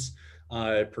 grams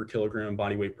per kilogram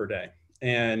body weight per day.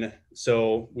 And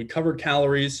so we covered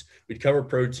calories, we covered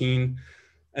protein.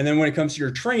 And then when it comes to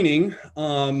your training,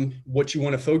 what you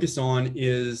want to focus on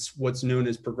is what's known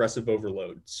as progressive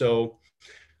overload. So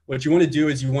what you want to do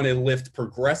is you want to lift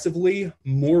progressively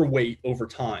more weight over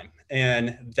time.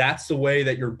 And that's the way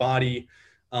that your body,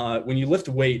 when you lift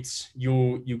weights,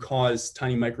 you cause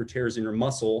tiny micro tears in your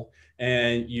muscle,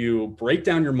 and you break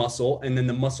down your muscle, and then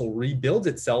the muscle rebuilds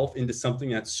itself into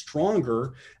something that's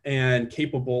stronger and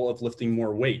capable of lifting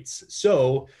more weights.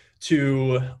 So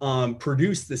to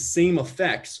produce the same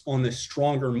effects on the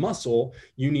stronger muscle,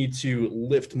 you need to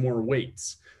lift more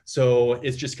weights. So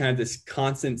it's just kind of this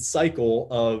constant cycle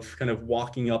of kind of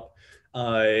walking up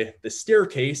the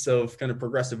staircase of kind of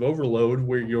progressive overload,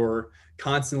 where you're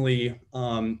constantly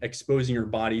exposing your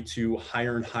body to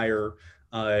higher and higher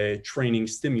training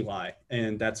stimuli.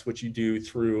 And that's what you do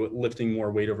through lifting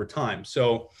more weight over time.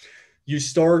 So you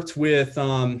start with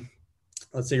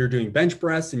let's say you're doing bench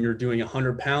press and you're doing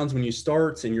 100 pounds when you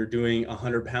start, and you're doing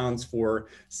 100 pounds for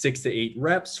 6 to 8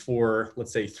 reps for,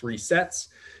 let's say, 3 sets.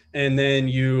 And then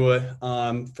you,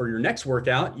 for your next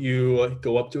workout, you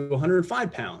go up to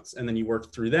 105 pounds, and then you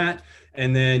work through that.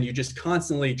 And then you just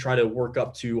constantly try to work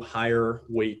up to higher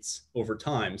weights over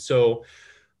time. So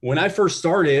when I first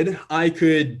started, I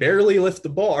could barely lift the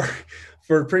bar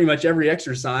for pretty much every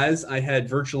exercise. I had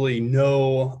virtually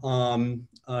no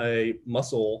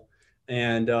muscle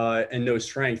and no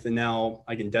strength. And now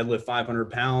I can deadlift 500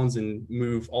 pounds and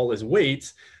move all this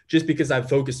weight just because I've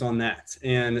focused on that.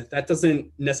 And that doesn't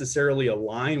necessarily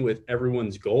align with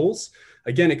everyone's goals.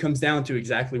 Again, it comes down to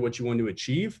exactly what you want to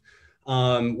achieve.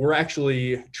 We're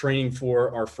actually training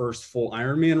for our first full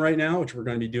Ironman right now, which we're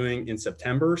going to be doing in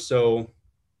September. So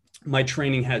my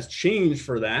training has changed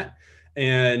for that.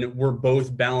 And we're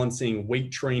both balancing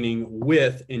weight training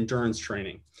with endurance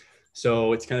training.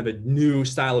 So it's kind of a new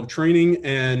style of training,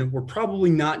 and we're probably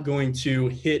not going to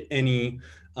hit any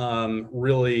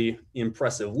really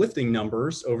impressive lifting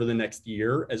numbers over the next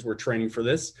year as we're training for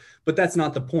this, but that's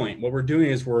not the point. What we're doing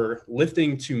is we're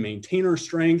lifting to maintain our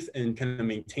strength and kind of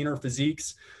maintain our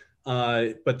physiques,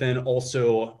 but then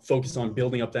also focus on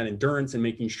building up that endurance and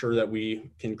making sure that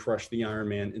we can crush the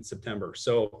Ironman in September.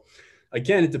 So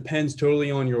again, it depends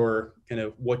totally on your kind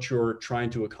of what you're trying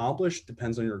to accomplish,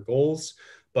 depends on your goals.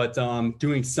 But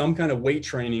doing some kind of weight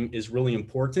training is really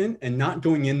important, and not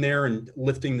going in there and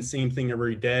lifting the same thing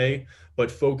every day,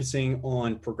 but focusing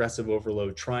on progressive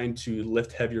overload, trying to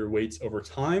lift heavier weights over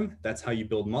time. That's how you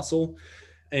build muscle.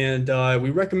 And we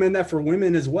recommend that for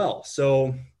women as well.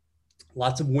 So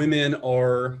lots of women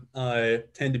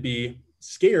tend to be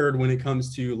scared when it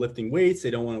comes to lifting weights. They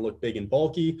don't want to look big and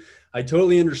bulky. I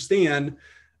totally understand.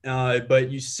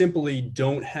 But you simply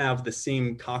don't have the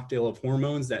same cocktail of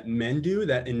hormones that men do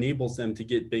that enables them to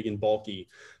get big and bulky.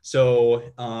 So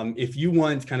if you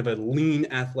want kind of a lean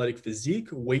athletic physique,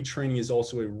 weight training is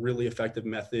also a really effective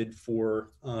method for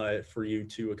you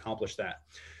to accomplish that.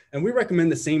 And we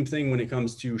recommend the same thing when it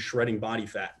comes to shredding body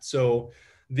fat. So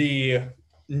when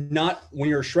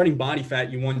you're shredding body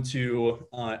fat, you want to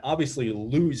obviously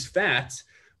lose fat,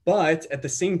 but at the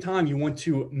same time, you want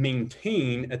to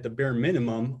maintain at the bare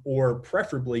minimum, or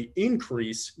preferably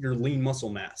increase your lean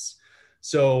muscle mass.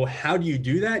 So how do you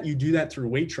do that? You do that through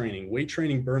weight training. Weight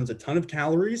training burns a ton of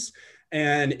calories,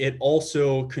 and it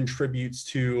also contributes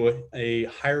to a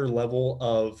higher level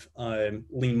of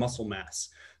lean muscle mass.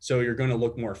 So you're going to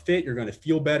look more fit, you're going to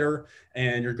feel better,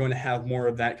 and you're going to have more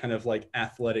of that kind of like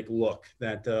athletic look,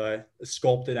 that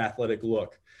sculpted athletic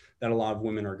look that a lot of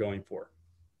women are going for.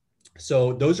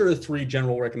 So those are the 3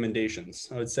 general recommendations.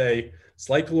 I would say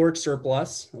slight caloric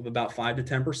surplus of about 5 to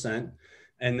 10%,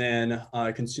 and then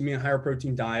consuming a higher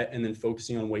protein diet, and then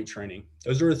focusing on weight training.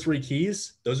 Those are the 3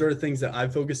 keys. Those are the things that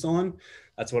I've focused on.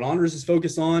 That's what Honors is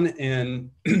focused on. And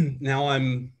now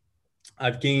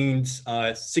I've gained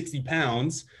 60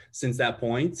 pounds since that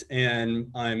point, and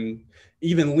I'm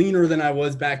even leaner than I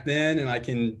was back then, and I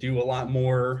can do a lot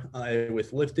more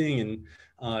with lifting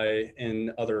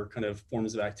and other kind of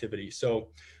forms of activity. So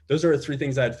those are the 3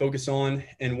 things I'd focus on.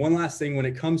 And one last thing, when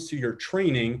it comes to your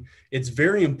training, it's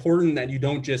very important that you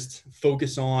don't just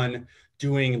focus on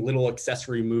doing little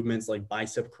accessory movements like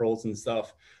bicep curls and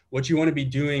stuff. What you want to be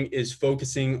doing is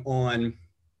focusing on,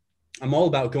 I'm all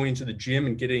about going to the gym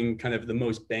and getting kind of the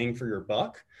most bang for your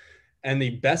buck. And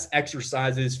the best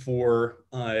exercises for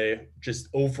just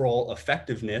overall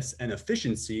effectiveness and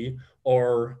efficiency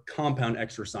are compound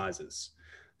exercises.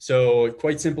 So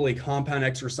quite simply, compound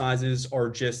exercises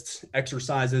are just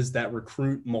exercises that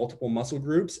recruit multiple muscle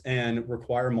groups and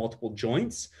require multiple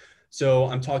joints. So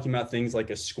I'm talking about things like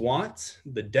a squat,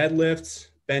 the deadlift,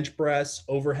 bench press,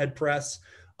 overhead press,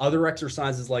 other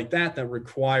exercises like that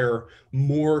require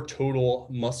more total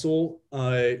muscle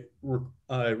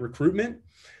recruitment.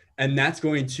 And that's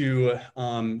going to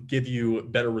give you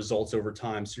better results over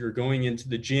time. So you're going into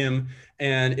the gym,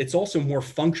 and it's also more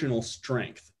functional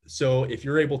strength. So if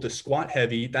you're able to squat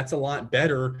heavy, that's a lot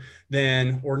better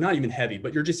than, or not even heavy,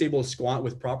 but you're just able to squat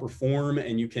with proper form,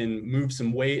 and you can move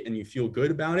some weight and you feel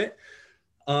good about it.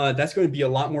 That's going to be a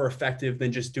lot more effective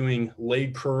than just doing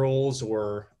leg curls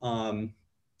or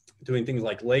doing things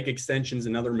like leg extensions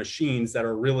and other machines that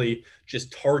are really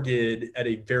just targeted at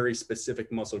a very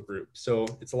specific muscle group. So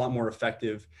it's a lot more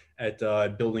effective at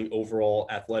building overall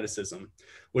athleticism,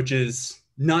 which is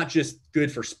not just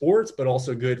good for sports, but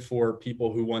also good for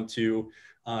people who want to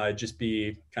just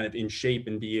be kind of in shape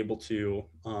and be able to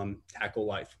tackle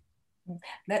life.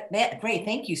 That great.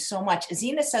 Thank you so much.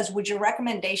 Azina says, would your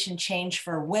recommendation change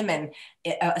for women,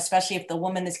 especially if the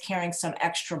woman is carrying some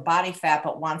extra body fat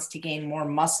but wants to gain more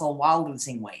muscle while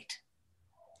losing weight?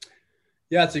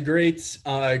 Yeah, it's a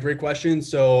great question.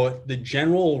 So the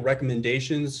general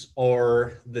recommendations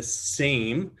are the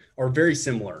same, or very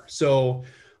similar. So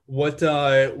what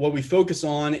we focus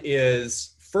on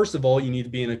is, first of all, you need to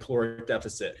be in a caloric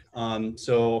deficit.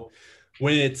 So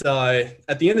when it's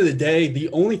at the end of the day, the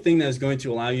only thing that is going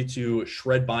to allow you to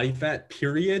shred body fat,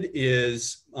 period,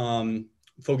 is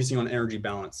focusing on energy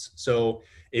balance. So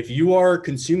if you are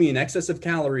consuming in excess of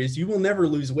calories, you will never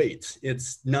lose weight.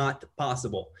 It's not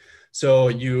possible. So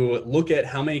you look at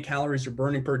how many calories you're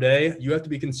burning per day. You have to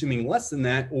be consuming less than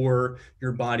that, or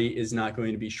your body is not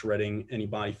going to be shredding any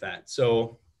body fat.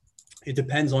 So it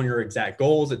depends on your exact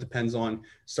goals. It depends on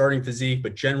starting physique,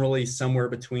 but generally somewhere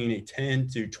between a 10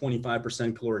 to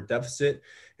 25% caloric deficit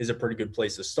is a pretty good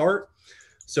place to start.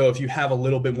 So if you have a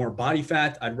little bit more body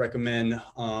fat, I'd recommend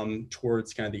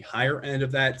towards kind of the higher end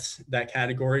of that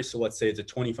category. So let's say it's a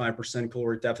 25%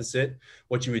 caloric deficit.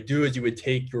 What you would do is you would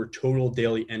take your total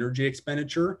daily energy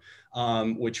expenditure,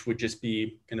 which would just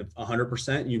be kind of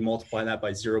 100%. You multiply that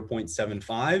by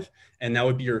 0.75, and that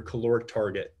would be your caloric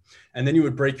target. And then you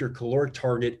would break your caloric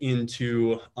target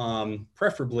into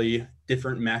preferably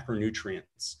different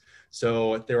macronutrients.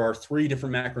 So there are 3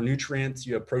 different macronutrients.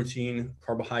 You have protein,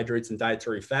 carbohydrates, and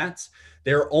dietary fats.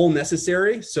 They're all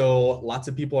necessary. So lots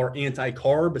of people are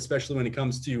anti-carb, especially when it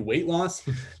comes to weight loss.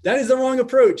 That is the wrong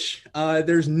approach.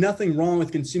 There's nothing wrong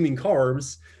with consuming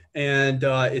carbs, and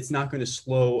it's not going to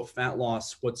slow fat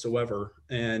loss whatsoever.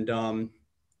 And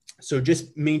so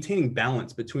just maintaining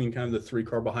balance between kind of the 3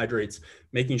 carbohydrates,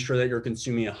 making sure that you're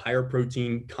consuming a higher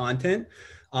protein content,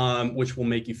 which will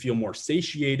make you feel more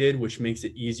satiated, which makes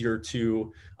it easier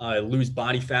to lose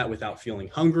body fat without feeling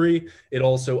hungry. It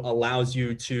also allows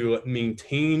you to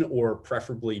maintain or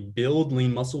preferably build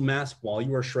lean muscle mass while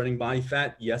you are shredding body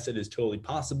fat. Yes, it is totally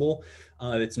possible.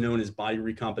 It's known as body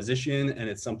recomposition, and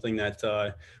it's something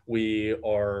that we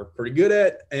are pretty good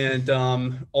at. And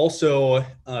also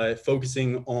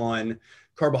focusing on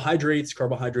carbohydrates.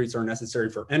 Carbohydrates are necessary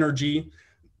for energy.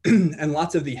 And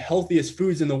lots of the healthiest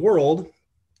foods in the world,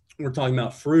 we're talking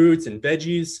about fruits and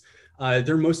veggies,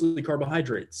 they're mostly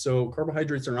carbohydrates. So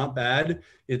carbohydrates are not bad.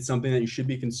 It's something that you should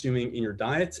be consuming in your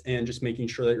diet, and just making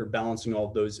sure that you're balancing all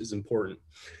of those is important.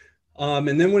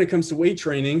 And then when it comes to weight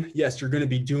training, yes, you're going to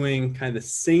be doing kind of the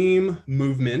same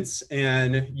movements,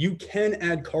 and you can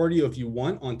add cardio if you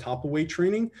want on top of weight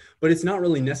training, but it's not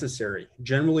really necessary.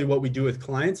 Generally, what we do with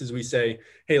clients is we say,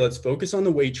 hey, let's focus on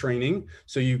the weight training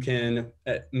so you can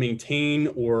maintain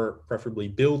or preferably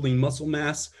build lean muscle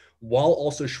mass while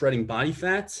also shredding body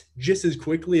fat just as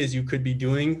quickly as you could be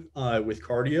doing with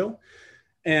cardio.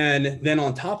 And then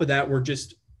on top of that, we're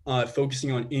just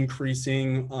focusing on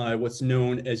increasing what's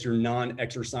known as your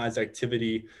non-exercise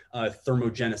activity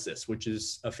thermogenesis, which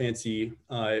is a fancy,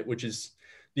 which is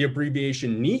the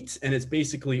abbreviation NEAT, and it's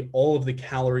basically all of the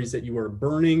calories that you are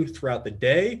burning throughout the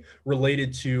day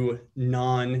related to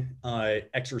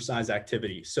non-exercise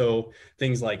activity. So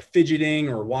things like fidgeting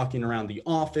or walking around the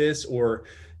office or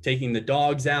taking the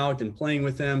dogs out and playing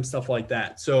with them, stuff like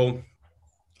that. So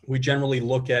we generally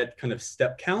look at kind of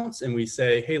step counts, and we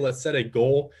say, hey, let's set a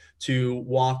goal to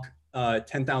walk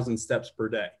 10,000 steps per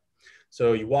day.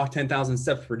 So you walk 10,000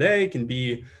 steps per day. It can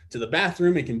be to the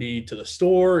bathroom, it can be to the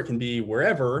store, it can be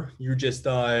wherever. You just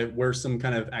wear some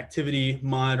kind of activity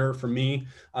monitor. For me,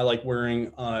 I like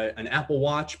wearing an Apple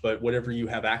Watch, but whatever you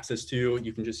have access to,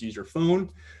 you can just use your phone,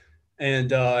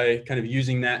 and kind of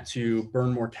using that to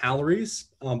burn more calories.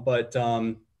 But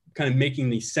kind of making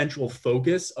the central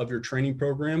focus of your training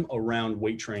program around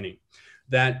weight training.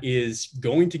 That is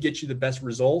going to get you the best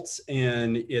results.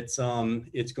 And it's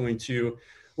going to,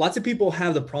 lots of people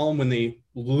have the problem when they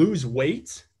lose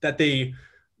weight that the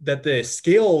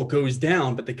scale goes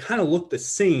down, but they kind of look the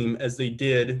same as they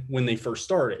did when they first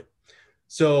started.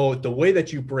 So the way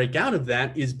that you break out of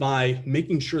that is by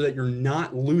making sure that you're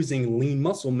not losing lean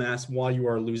muscle mass while you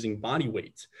are losing body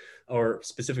weight, or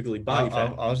specifically body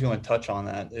fat. I was going to touch on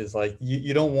that, is like,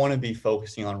 you don't want to be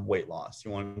focusing on weight loss.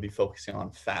 You want to be focusing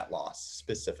on fat loss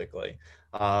specifically.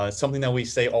 Something that we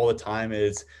say all the time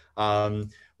is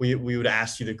we would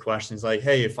ask you the questions like,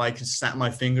 hey, if I could snap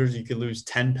my fingers, you could lose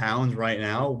 10 pounds right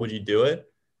now. Would you do it?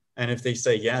 And if they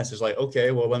say yes, it's like,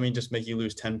 okay, well, let me just make you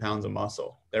lose 10 pounds of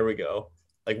muscle. There we go.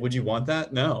 Like, would you want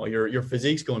that? No, your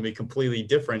physique's going to be completely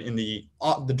different in the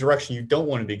direction you don't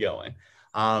want to be going.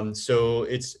 So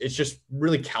it's just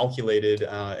really calculated,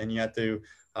 and you have to,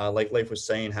 like Leif was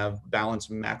saying, have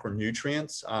balanced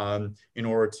macronutrients in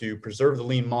order to preserve the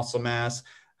lean muscle mass,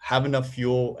 have enough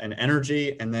fuel and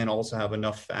energy, and then also have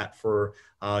enough fat for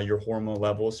your hormone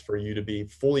levels for you to be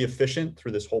fully efficient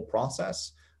through this whole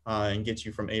process, and get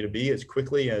you from A to B as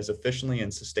quickly, as efficiently,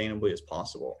 and sustainably as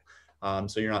possible.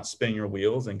 So you're not spinning your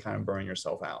wheels and kind of burning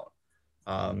yourself out.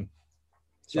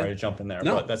 Sorry to jump in there,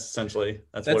 but that's what it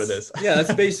is. Yeah,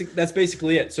 that's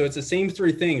basically it. So it's the same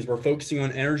three things. We're focusing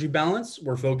on energy balance.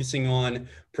 We're focusing on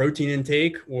protein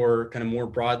intake, or kind of more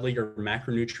broadly, your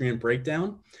macronutrient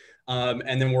breakdown.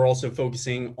 And then we're also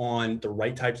focusing on the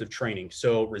right types of training.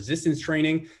 So resistance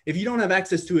training, if you don't have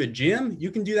access to a gym,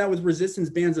 you can do that with resistance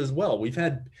bands as well. We've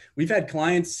had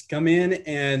clients come in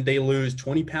and they lose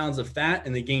 20 pounds of fat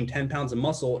and they gain 10 pounds of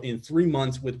muscle in 3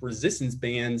 months with resistance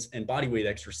bands and body weight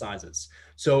exercises.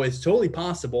 So it's totally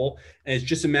possible. And it's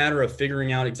just a matter of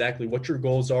figuring out exactly what your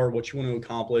goals are, what you want to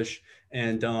accomplish,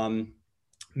 and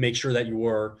make sure that you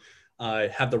are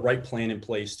have the right plan in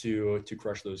place to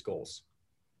crush those goals.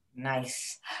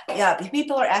 Nice. Yeah.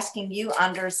 People are asking you,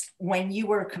 Anders, when you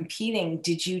were competing,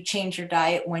 did you change your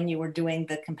diet when you were doing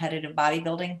the competitive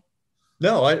bodybuilding?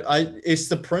 No, it's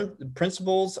the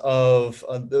principles of,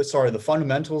 the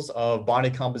fundamentals of body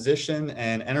composition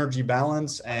and energy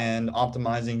balance and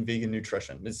optimizing vegan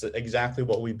nutrition. It's exactly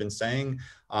what we've been saying.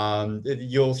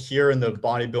 You'll hear in the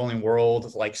bodybuilding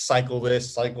world, like cycle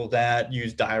this, cycle that,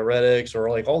 use diuretics, or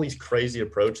like all these crazy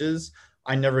approaches.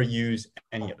 I never use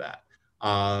any of that.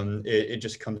 It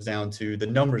just comes down to the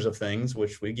numbers of things,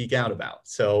 which we geek out about.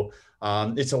 So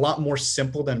it's a lot more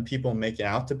simple than people make it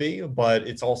out to be, but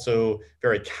it's also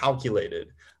very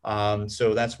calculated.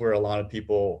 So that's where a lot of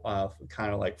people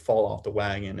kind of like fall off the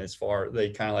wagon, as far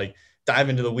they kind of like dive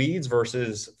into the weeds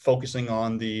versus focusing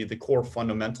on the core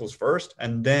fundamentals first,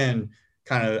 and then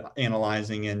kind of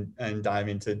analyzing and dive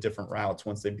into different routes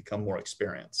once they become more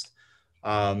experienced.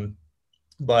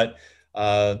 But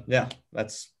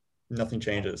that's nothing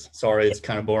changes. Sorry, it's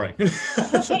kind of boring.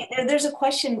 Okay, there's a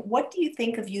question. What do you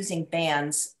think of using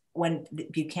bands when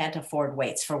you can't afford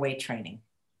weights for weight training?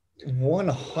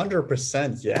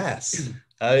 100% yes.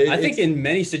 I think in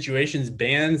many situations,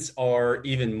 bands are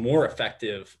even more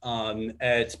effective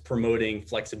at promoting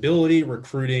flexibility,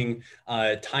 recruiting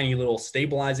tiny little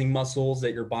stabilizing muscles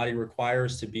that your body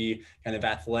requires to be kind of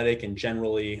athletic and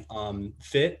generally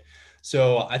fit.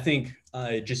 So I think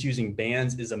just using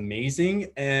bands is amazing.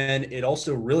 And it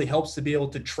also really helps to be able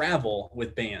to travel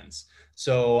with bands.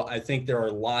 So I think there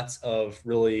are lots of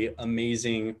really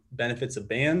amazing benefits of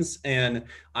bands. And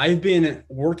I've been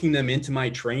working them into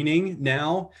my training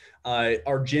now.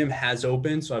 Our gym has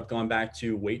opened, so I've gone back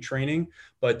to weight training.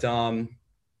 But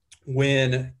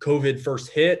when COVID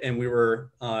first hit and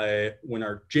when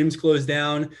our gyms closed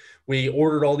down, we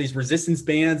ordered all these resistance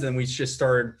bands and we just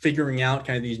started figuring out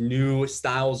kind of these new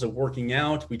styles of working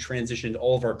out. We transitioned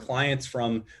all of our clients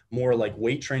from more like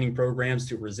weight training programs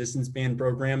to resistance band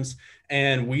programs.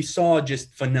 And we saw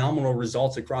just phenomenal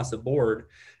results across the board.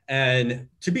 And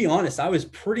to be honest, I was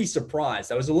pretty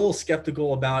surprised. I was a little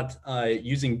skeptical about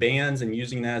using bands and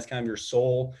using that as kind of your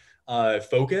sole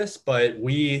focus, but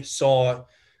we saw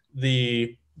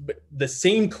the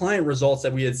same client results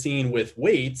that we had seen with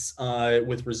weights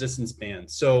with resistance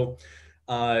bands. So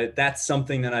that's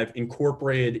something that I've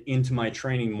incorporated into my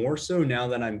training more so now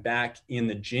that I'm back in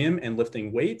the gym and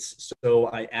lifting weights. So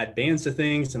I add bands to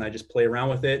things and I just play around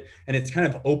with it. And it's kind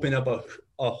of opened up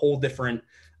a whole different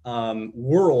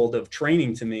world of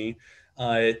training to me.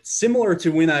 Similar to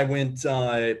when I went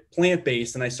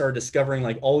plant-based and I started discovering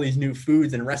like all these new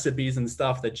foods and recipes and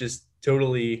stuff that just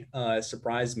totally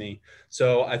surprised me.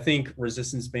 So I think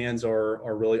resistance bands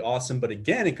are really awesome. But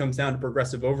again, it comes down to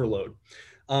progressive overload.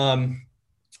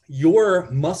 Your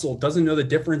muscle doesn't know the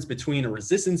difference between a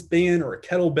resistance band or a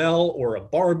kettlebell or a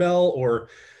barbell, or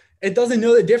it doesn't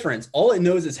know the difference. All it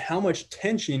knows is how much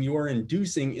tension you are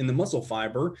inducing in the muscle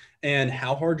fiber and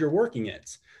how hard you're working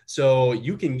it. So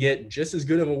you can get just as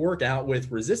good of a workout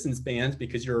with resistance bands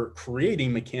because you're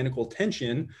creating mechanical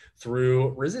tension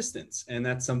through resistance. And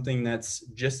that's something that's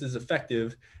just as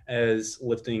effective as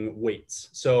lifting weights.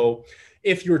 So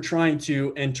if you're trying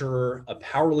to enter a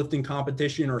powerlifting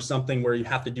competition or something where you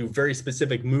have to do very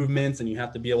specific movements and you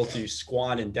have to be able to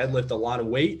squat and deadlift a lot of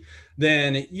weight,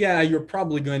 then yeah, you're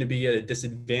probably going to be at a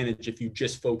disadvantage if you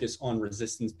just focus on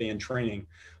resistance band training.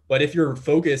 But if your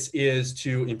focus is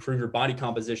to improve your body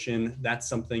composition, that's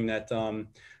something that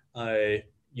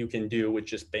you can do with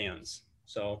just bands.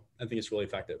 So I think it's really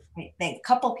effective. A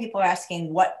couple people are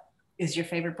asking, what is your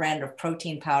favorite brand of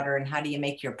protein powder and how do you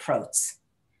make your protes?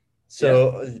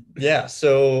 So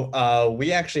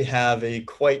we actually have a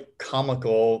quite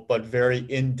comical but very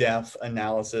in-depth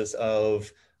analysis of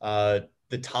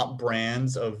the top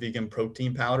brands of vegan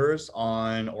protein powders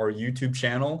on our YouTube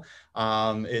channel.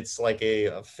 It's like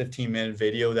a 15-minute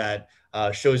video that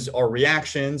shows our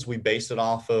reactions. We base it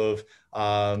off of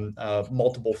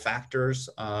multiple factors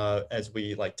as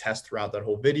we like test throughout that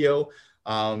whole video.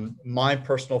 My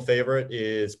personal favorite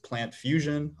is Plant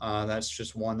Fusion. That's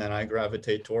just one that I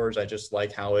gravitate towards. I just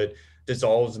like how it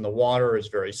dissolves in the water. It's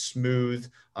very smooth.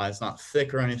 It's not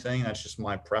thick or anything. That's just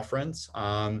my preference.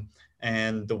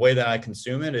 And the way that I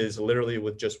consume it is literally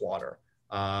with just water.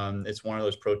 It's one of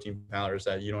those protein powders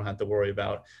that you don't have to worry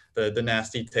about the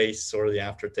nasty tastes or the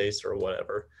aftertaste or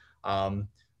whatever.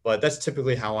 But that's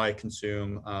typically how I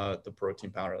consume the protein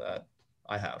powder that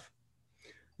I have.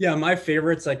 Yeah, my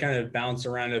favorites, I kind of bounce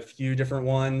around a few different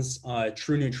ones.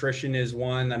 True Nutrition is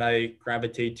one that I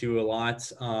gravitate to a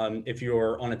lot. If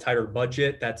you're on a tighter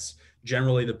budget, that's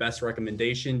generally the best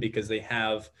recommendation because they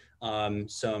have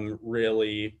some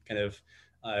really kind of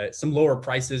some lower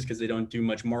prices because they don't do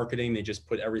much marketing. They just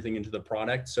put everything into the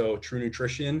product. So True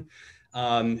Nutrition.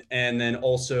 And then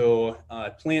also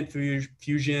Plant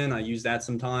Fusion. I use that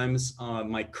sometimes.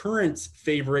 My current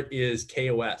favorite is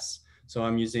KOS. So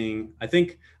I'm using, I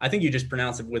think you just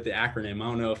pronounce it with the acronym. I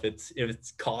don't know if it's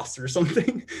COS or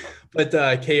something, but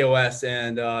KOS,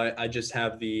 and I just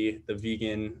have the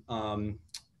vegan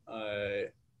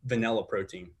vanilla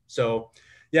protein. So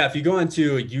yeah, if you go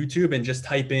onto YouTube and just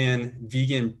type in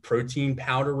vegan protein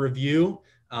powder review,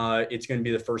 it's going to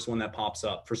be the first one that pops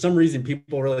up. For some reason,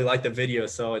 people really like the video,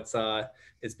 so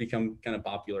it's become kind of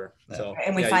popular. So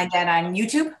and we find that on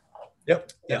YouTube.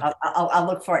 Yep. Yeah. I'll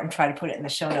look for it and try to put it in the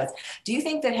show notes. Do you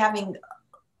think that having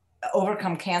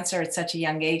overcome cancer at such a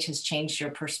young age has changed your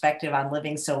perspective on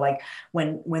living? So like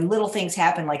when little things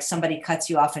happen, like somebody cuts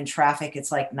you off in traffic,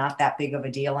 it's like not that big of a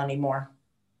deal anymore.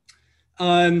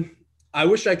 I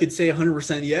wish I could say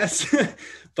 100% yes,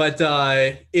 but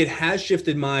it has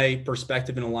shifted my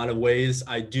perspective in a lot of ways.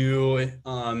 I do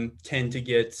tend to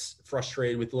get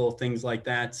frustrated with little things like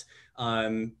that.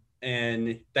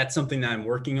 And that's something that I'm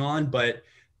working on, but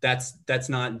that's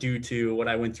not due to what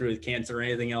I went through with cancer or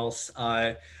anything else.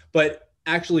 But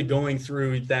actually going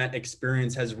through that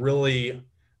experience has really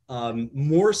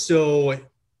more so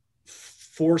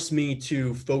forced me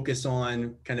to focus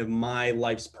on kind of my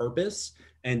life's purpose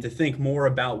and to think more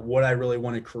about what I really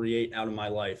want to create out of my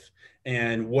life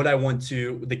and what I want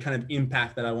to, the kind of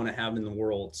impact that I want to have in the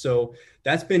world. So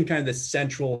that's been kind of the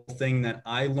central thing that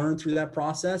I learned through that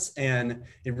process. And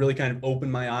it really kind of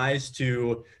opened my eyes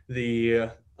to the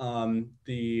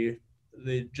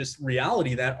just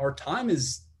reality that our time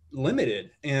is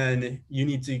limited and you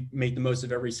need to make the most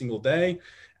of every single day.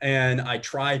 And I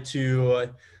try to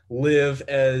live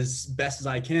as best as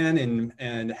I can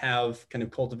and have kind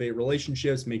of cultivate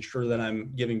relationships, make sure that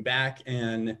I'm giving back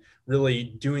and really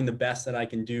doing the best that I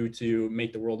can do to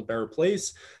make the world a better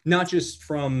place, not just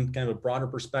from kind of a broader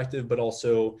perspective, but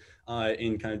also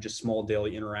in kind of just small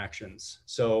daily interactions.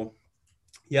 So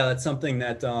yeah, that's something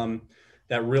that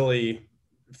that really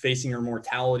facing your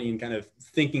mortality and kind of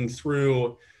thinking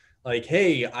through like,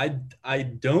 hey, I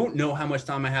don't know how much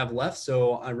time I have left,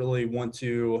 so I really want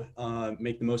to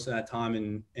make the most of that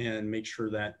time and make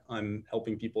sure that I'm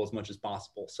helping people as much as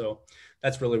possible. So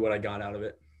that's really what I got out of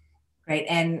it. Great.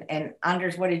 And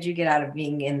Anders, what did you get out of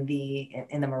being in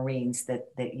the Marines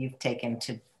that you've taken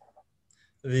to?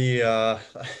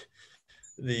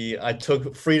 I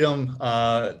took freedom.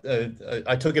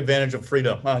 I took advantage of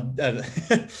freedom.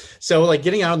 So like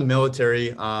getting out of the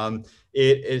military,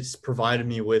 it's provided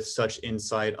me with such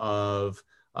insight of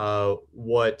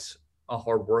what a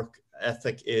hard work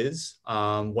ethic is,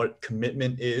 what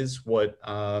commitment is, what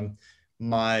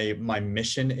my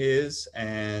mission is,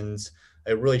 and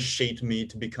it really shaped me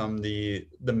to become the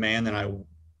man that I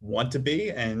want to be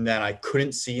and that I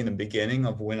couldn't see in the beginning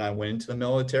of when I went into the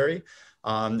military.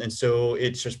 And so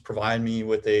it's just provided me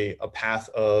with a path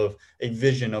of a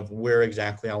vision of where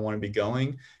exactly I want to be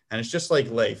going. And it's just like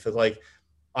life. It's like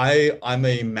I'm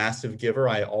a massive giver.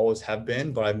 I always have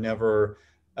been, but I've never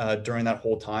during that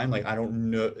whole time, like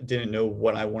didn't know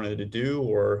what I wanted to do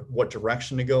or what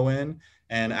direction to go in.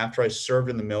 And after I served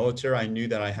in the military, I knew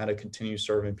that I had to continue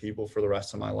serving people for the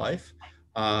rest of my life.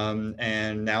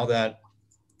 And now that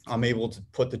I'm able to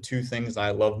put the two things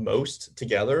I love most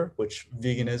together, which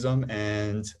veganism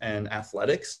and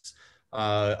athletics,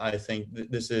 I think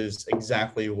this is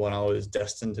exactly what I was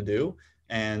destined to do.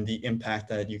 And the impact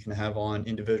that you can have on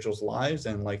individuals' lives.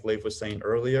 And like Leif was saying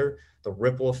earlier, the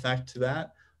ripple effect to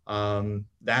that.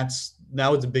 That's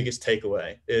the biggest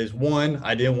takeaway is one,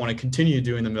 I didn't want to continue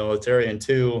doing the military. And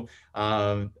two,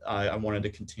 I wanted to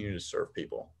continue to serve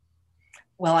people.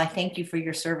 Well, I thank you for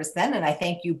your service then, and I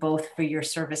thank you both for your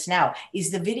service now.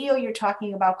 Is the video you're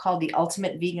talking about called the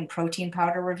Ultimate Vegan Protein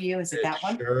Powder Review? Is it that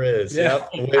one? Sure is. Yeah.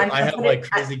 Yep. Okay, I have like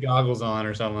crazy goggles on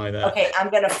or something like that. Okay,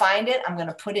 I'm going to find it. I'm going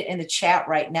to put it in the chat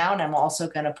right now, and I'm also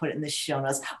going to put it in the show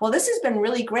notes. Well, this has been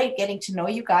really great getting to know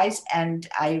you guys, and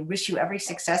I wish you every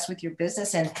success with your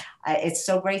business. And it's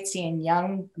so great seeing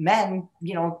young men,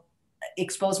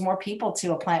 expose more people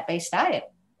to a plant-based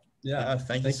diet. Yeah,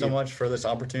 thank you so much for this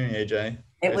opportunity, AJ.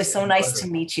 It was so nice to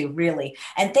meet you, really.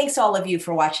 And thanks all of you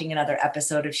for watching another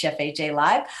episode of Chef AJ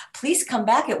Live. Please come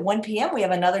back at 1 p.m. We have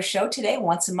another show today.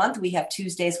 Once a month, we have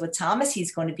Tuesdays with Thomas.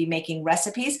 He's going to be making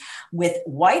recipes with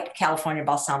white California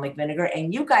balsamic vinegar.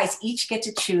 And you guys each get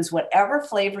to choose whatever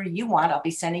flavor you want. I'll be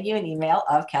sending you an email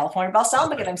of California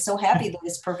balsamic. And I'm so happy that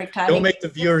it's perfect timing. Don't make the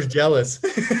viewers jealous.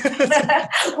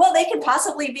 Well, they could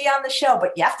possibly be on the show,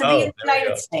 but you have to be in the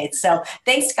United States. So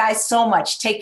thanks, guys, so much. Take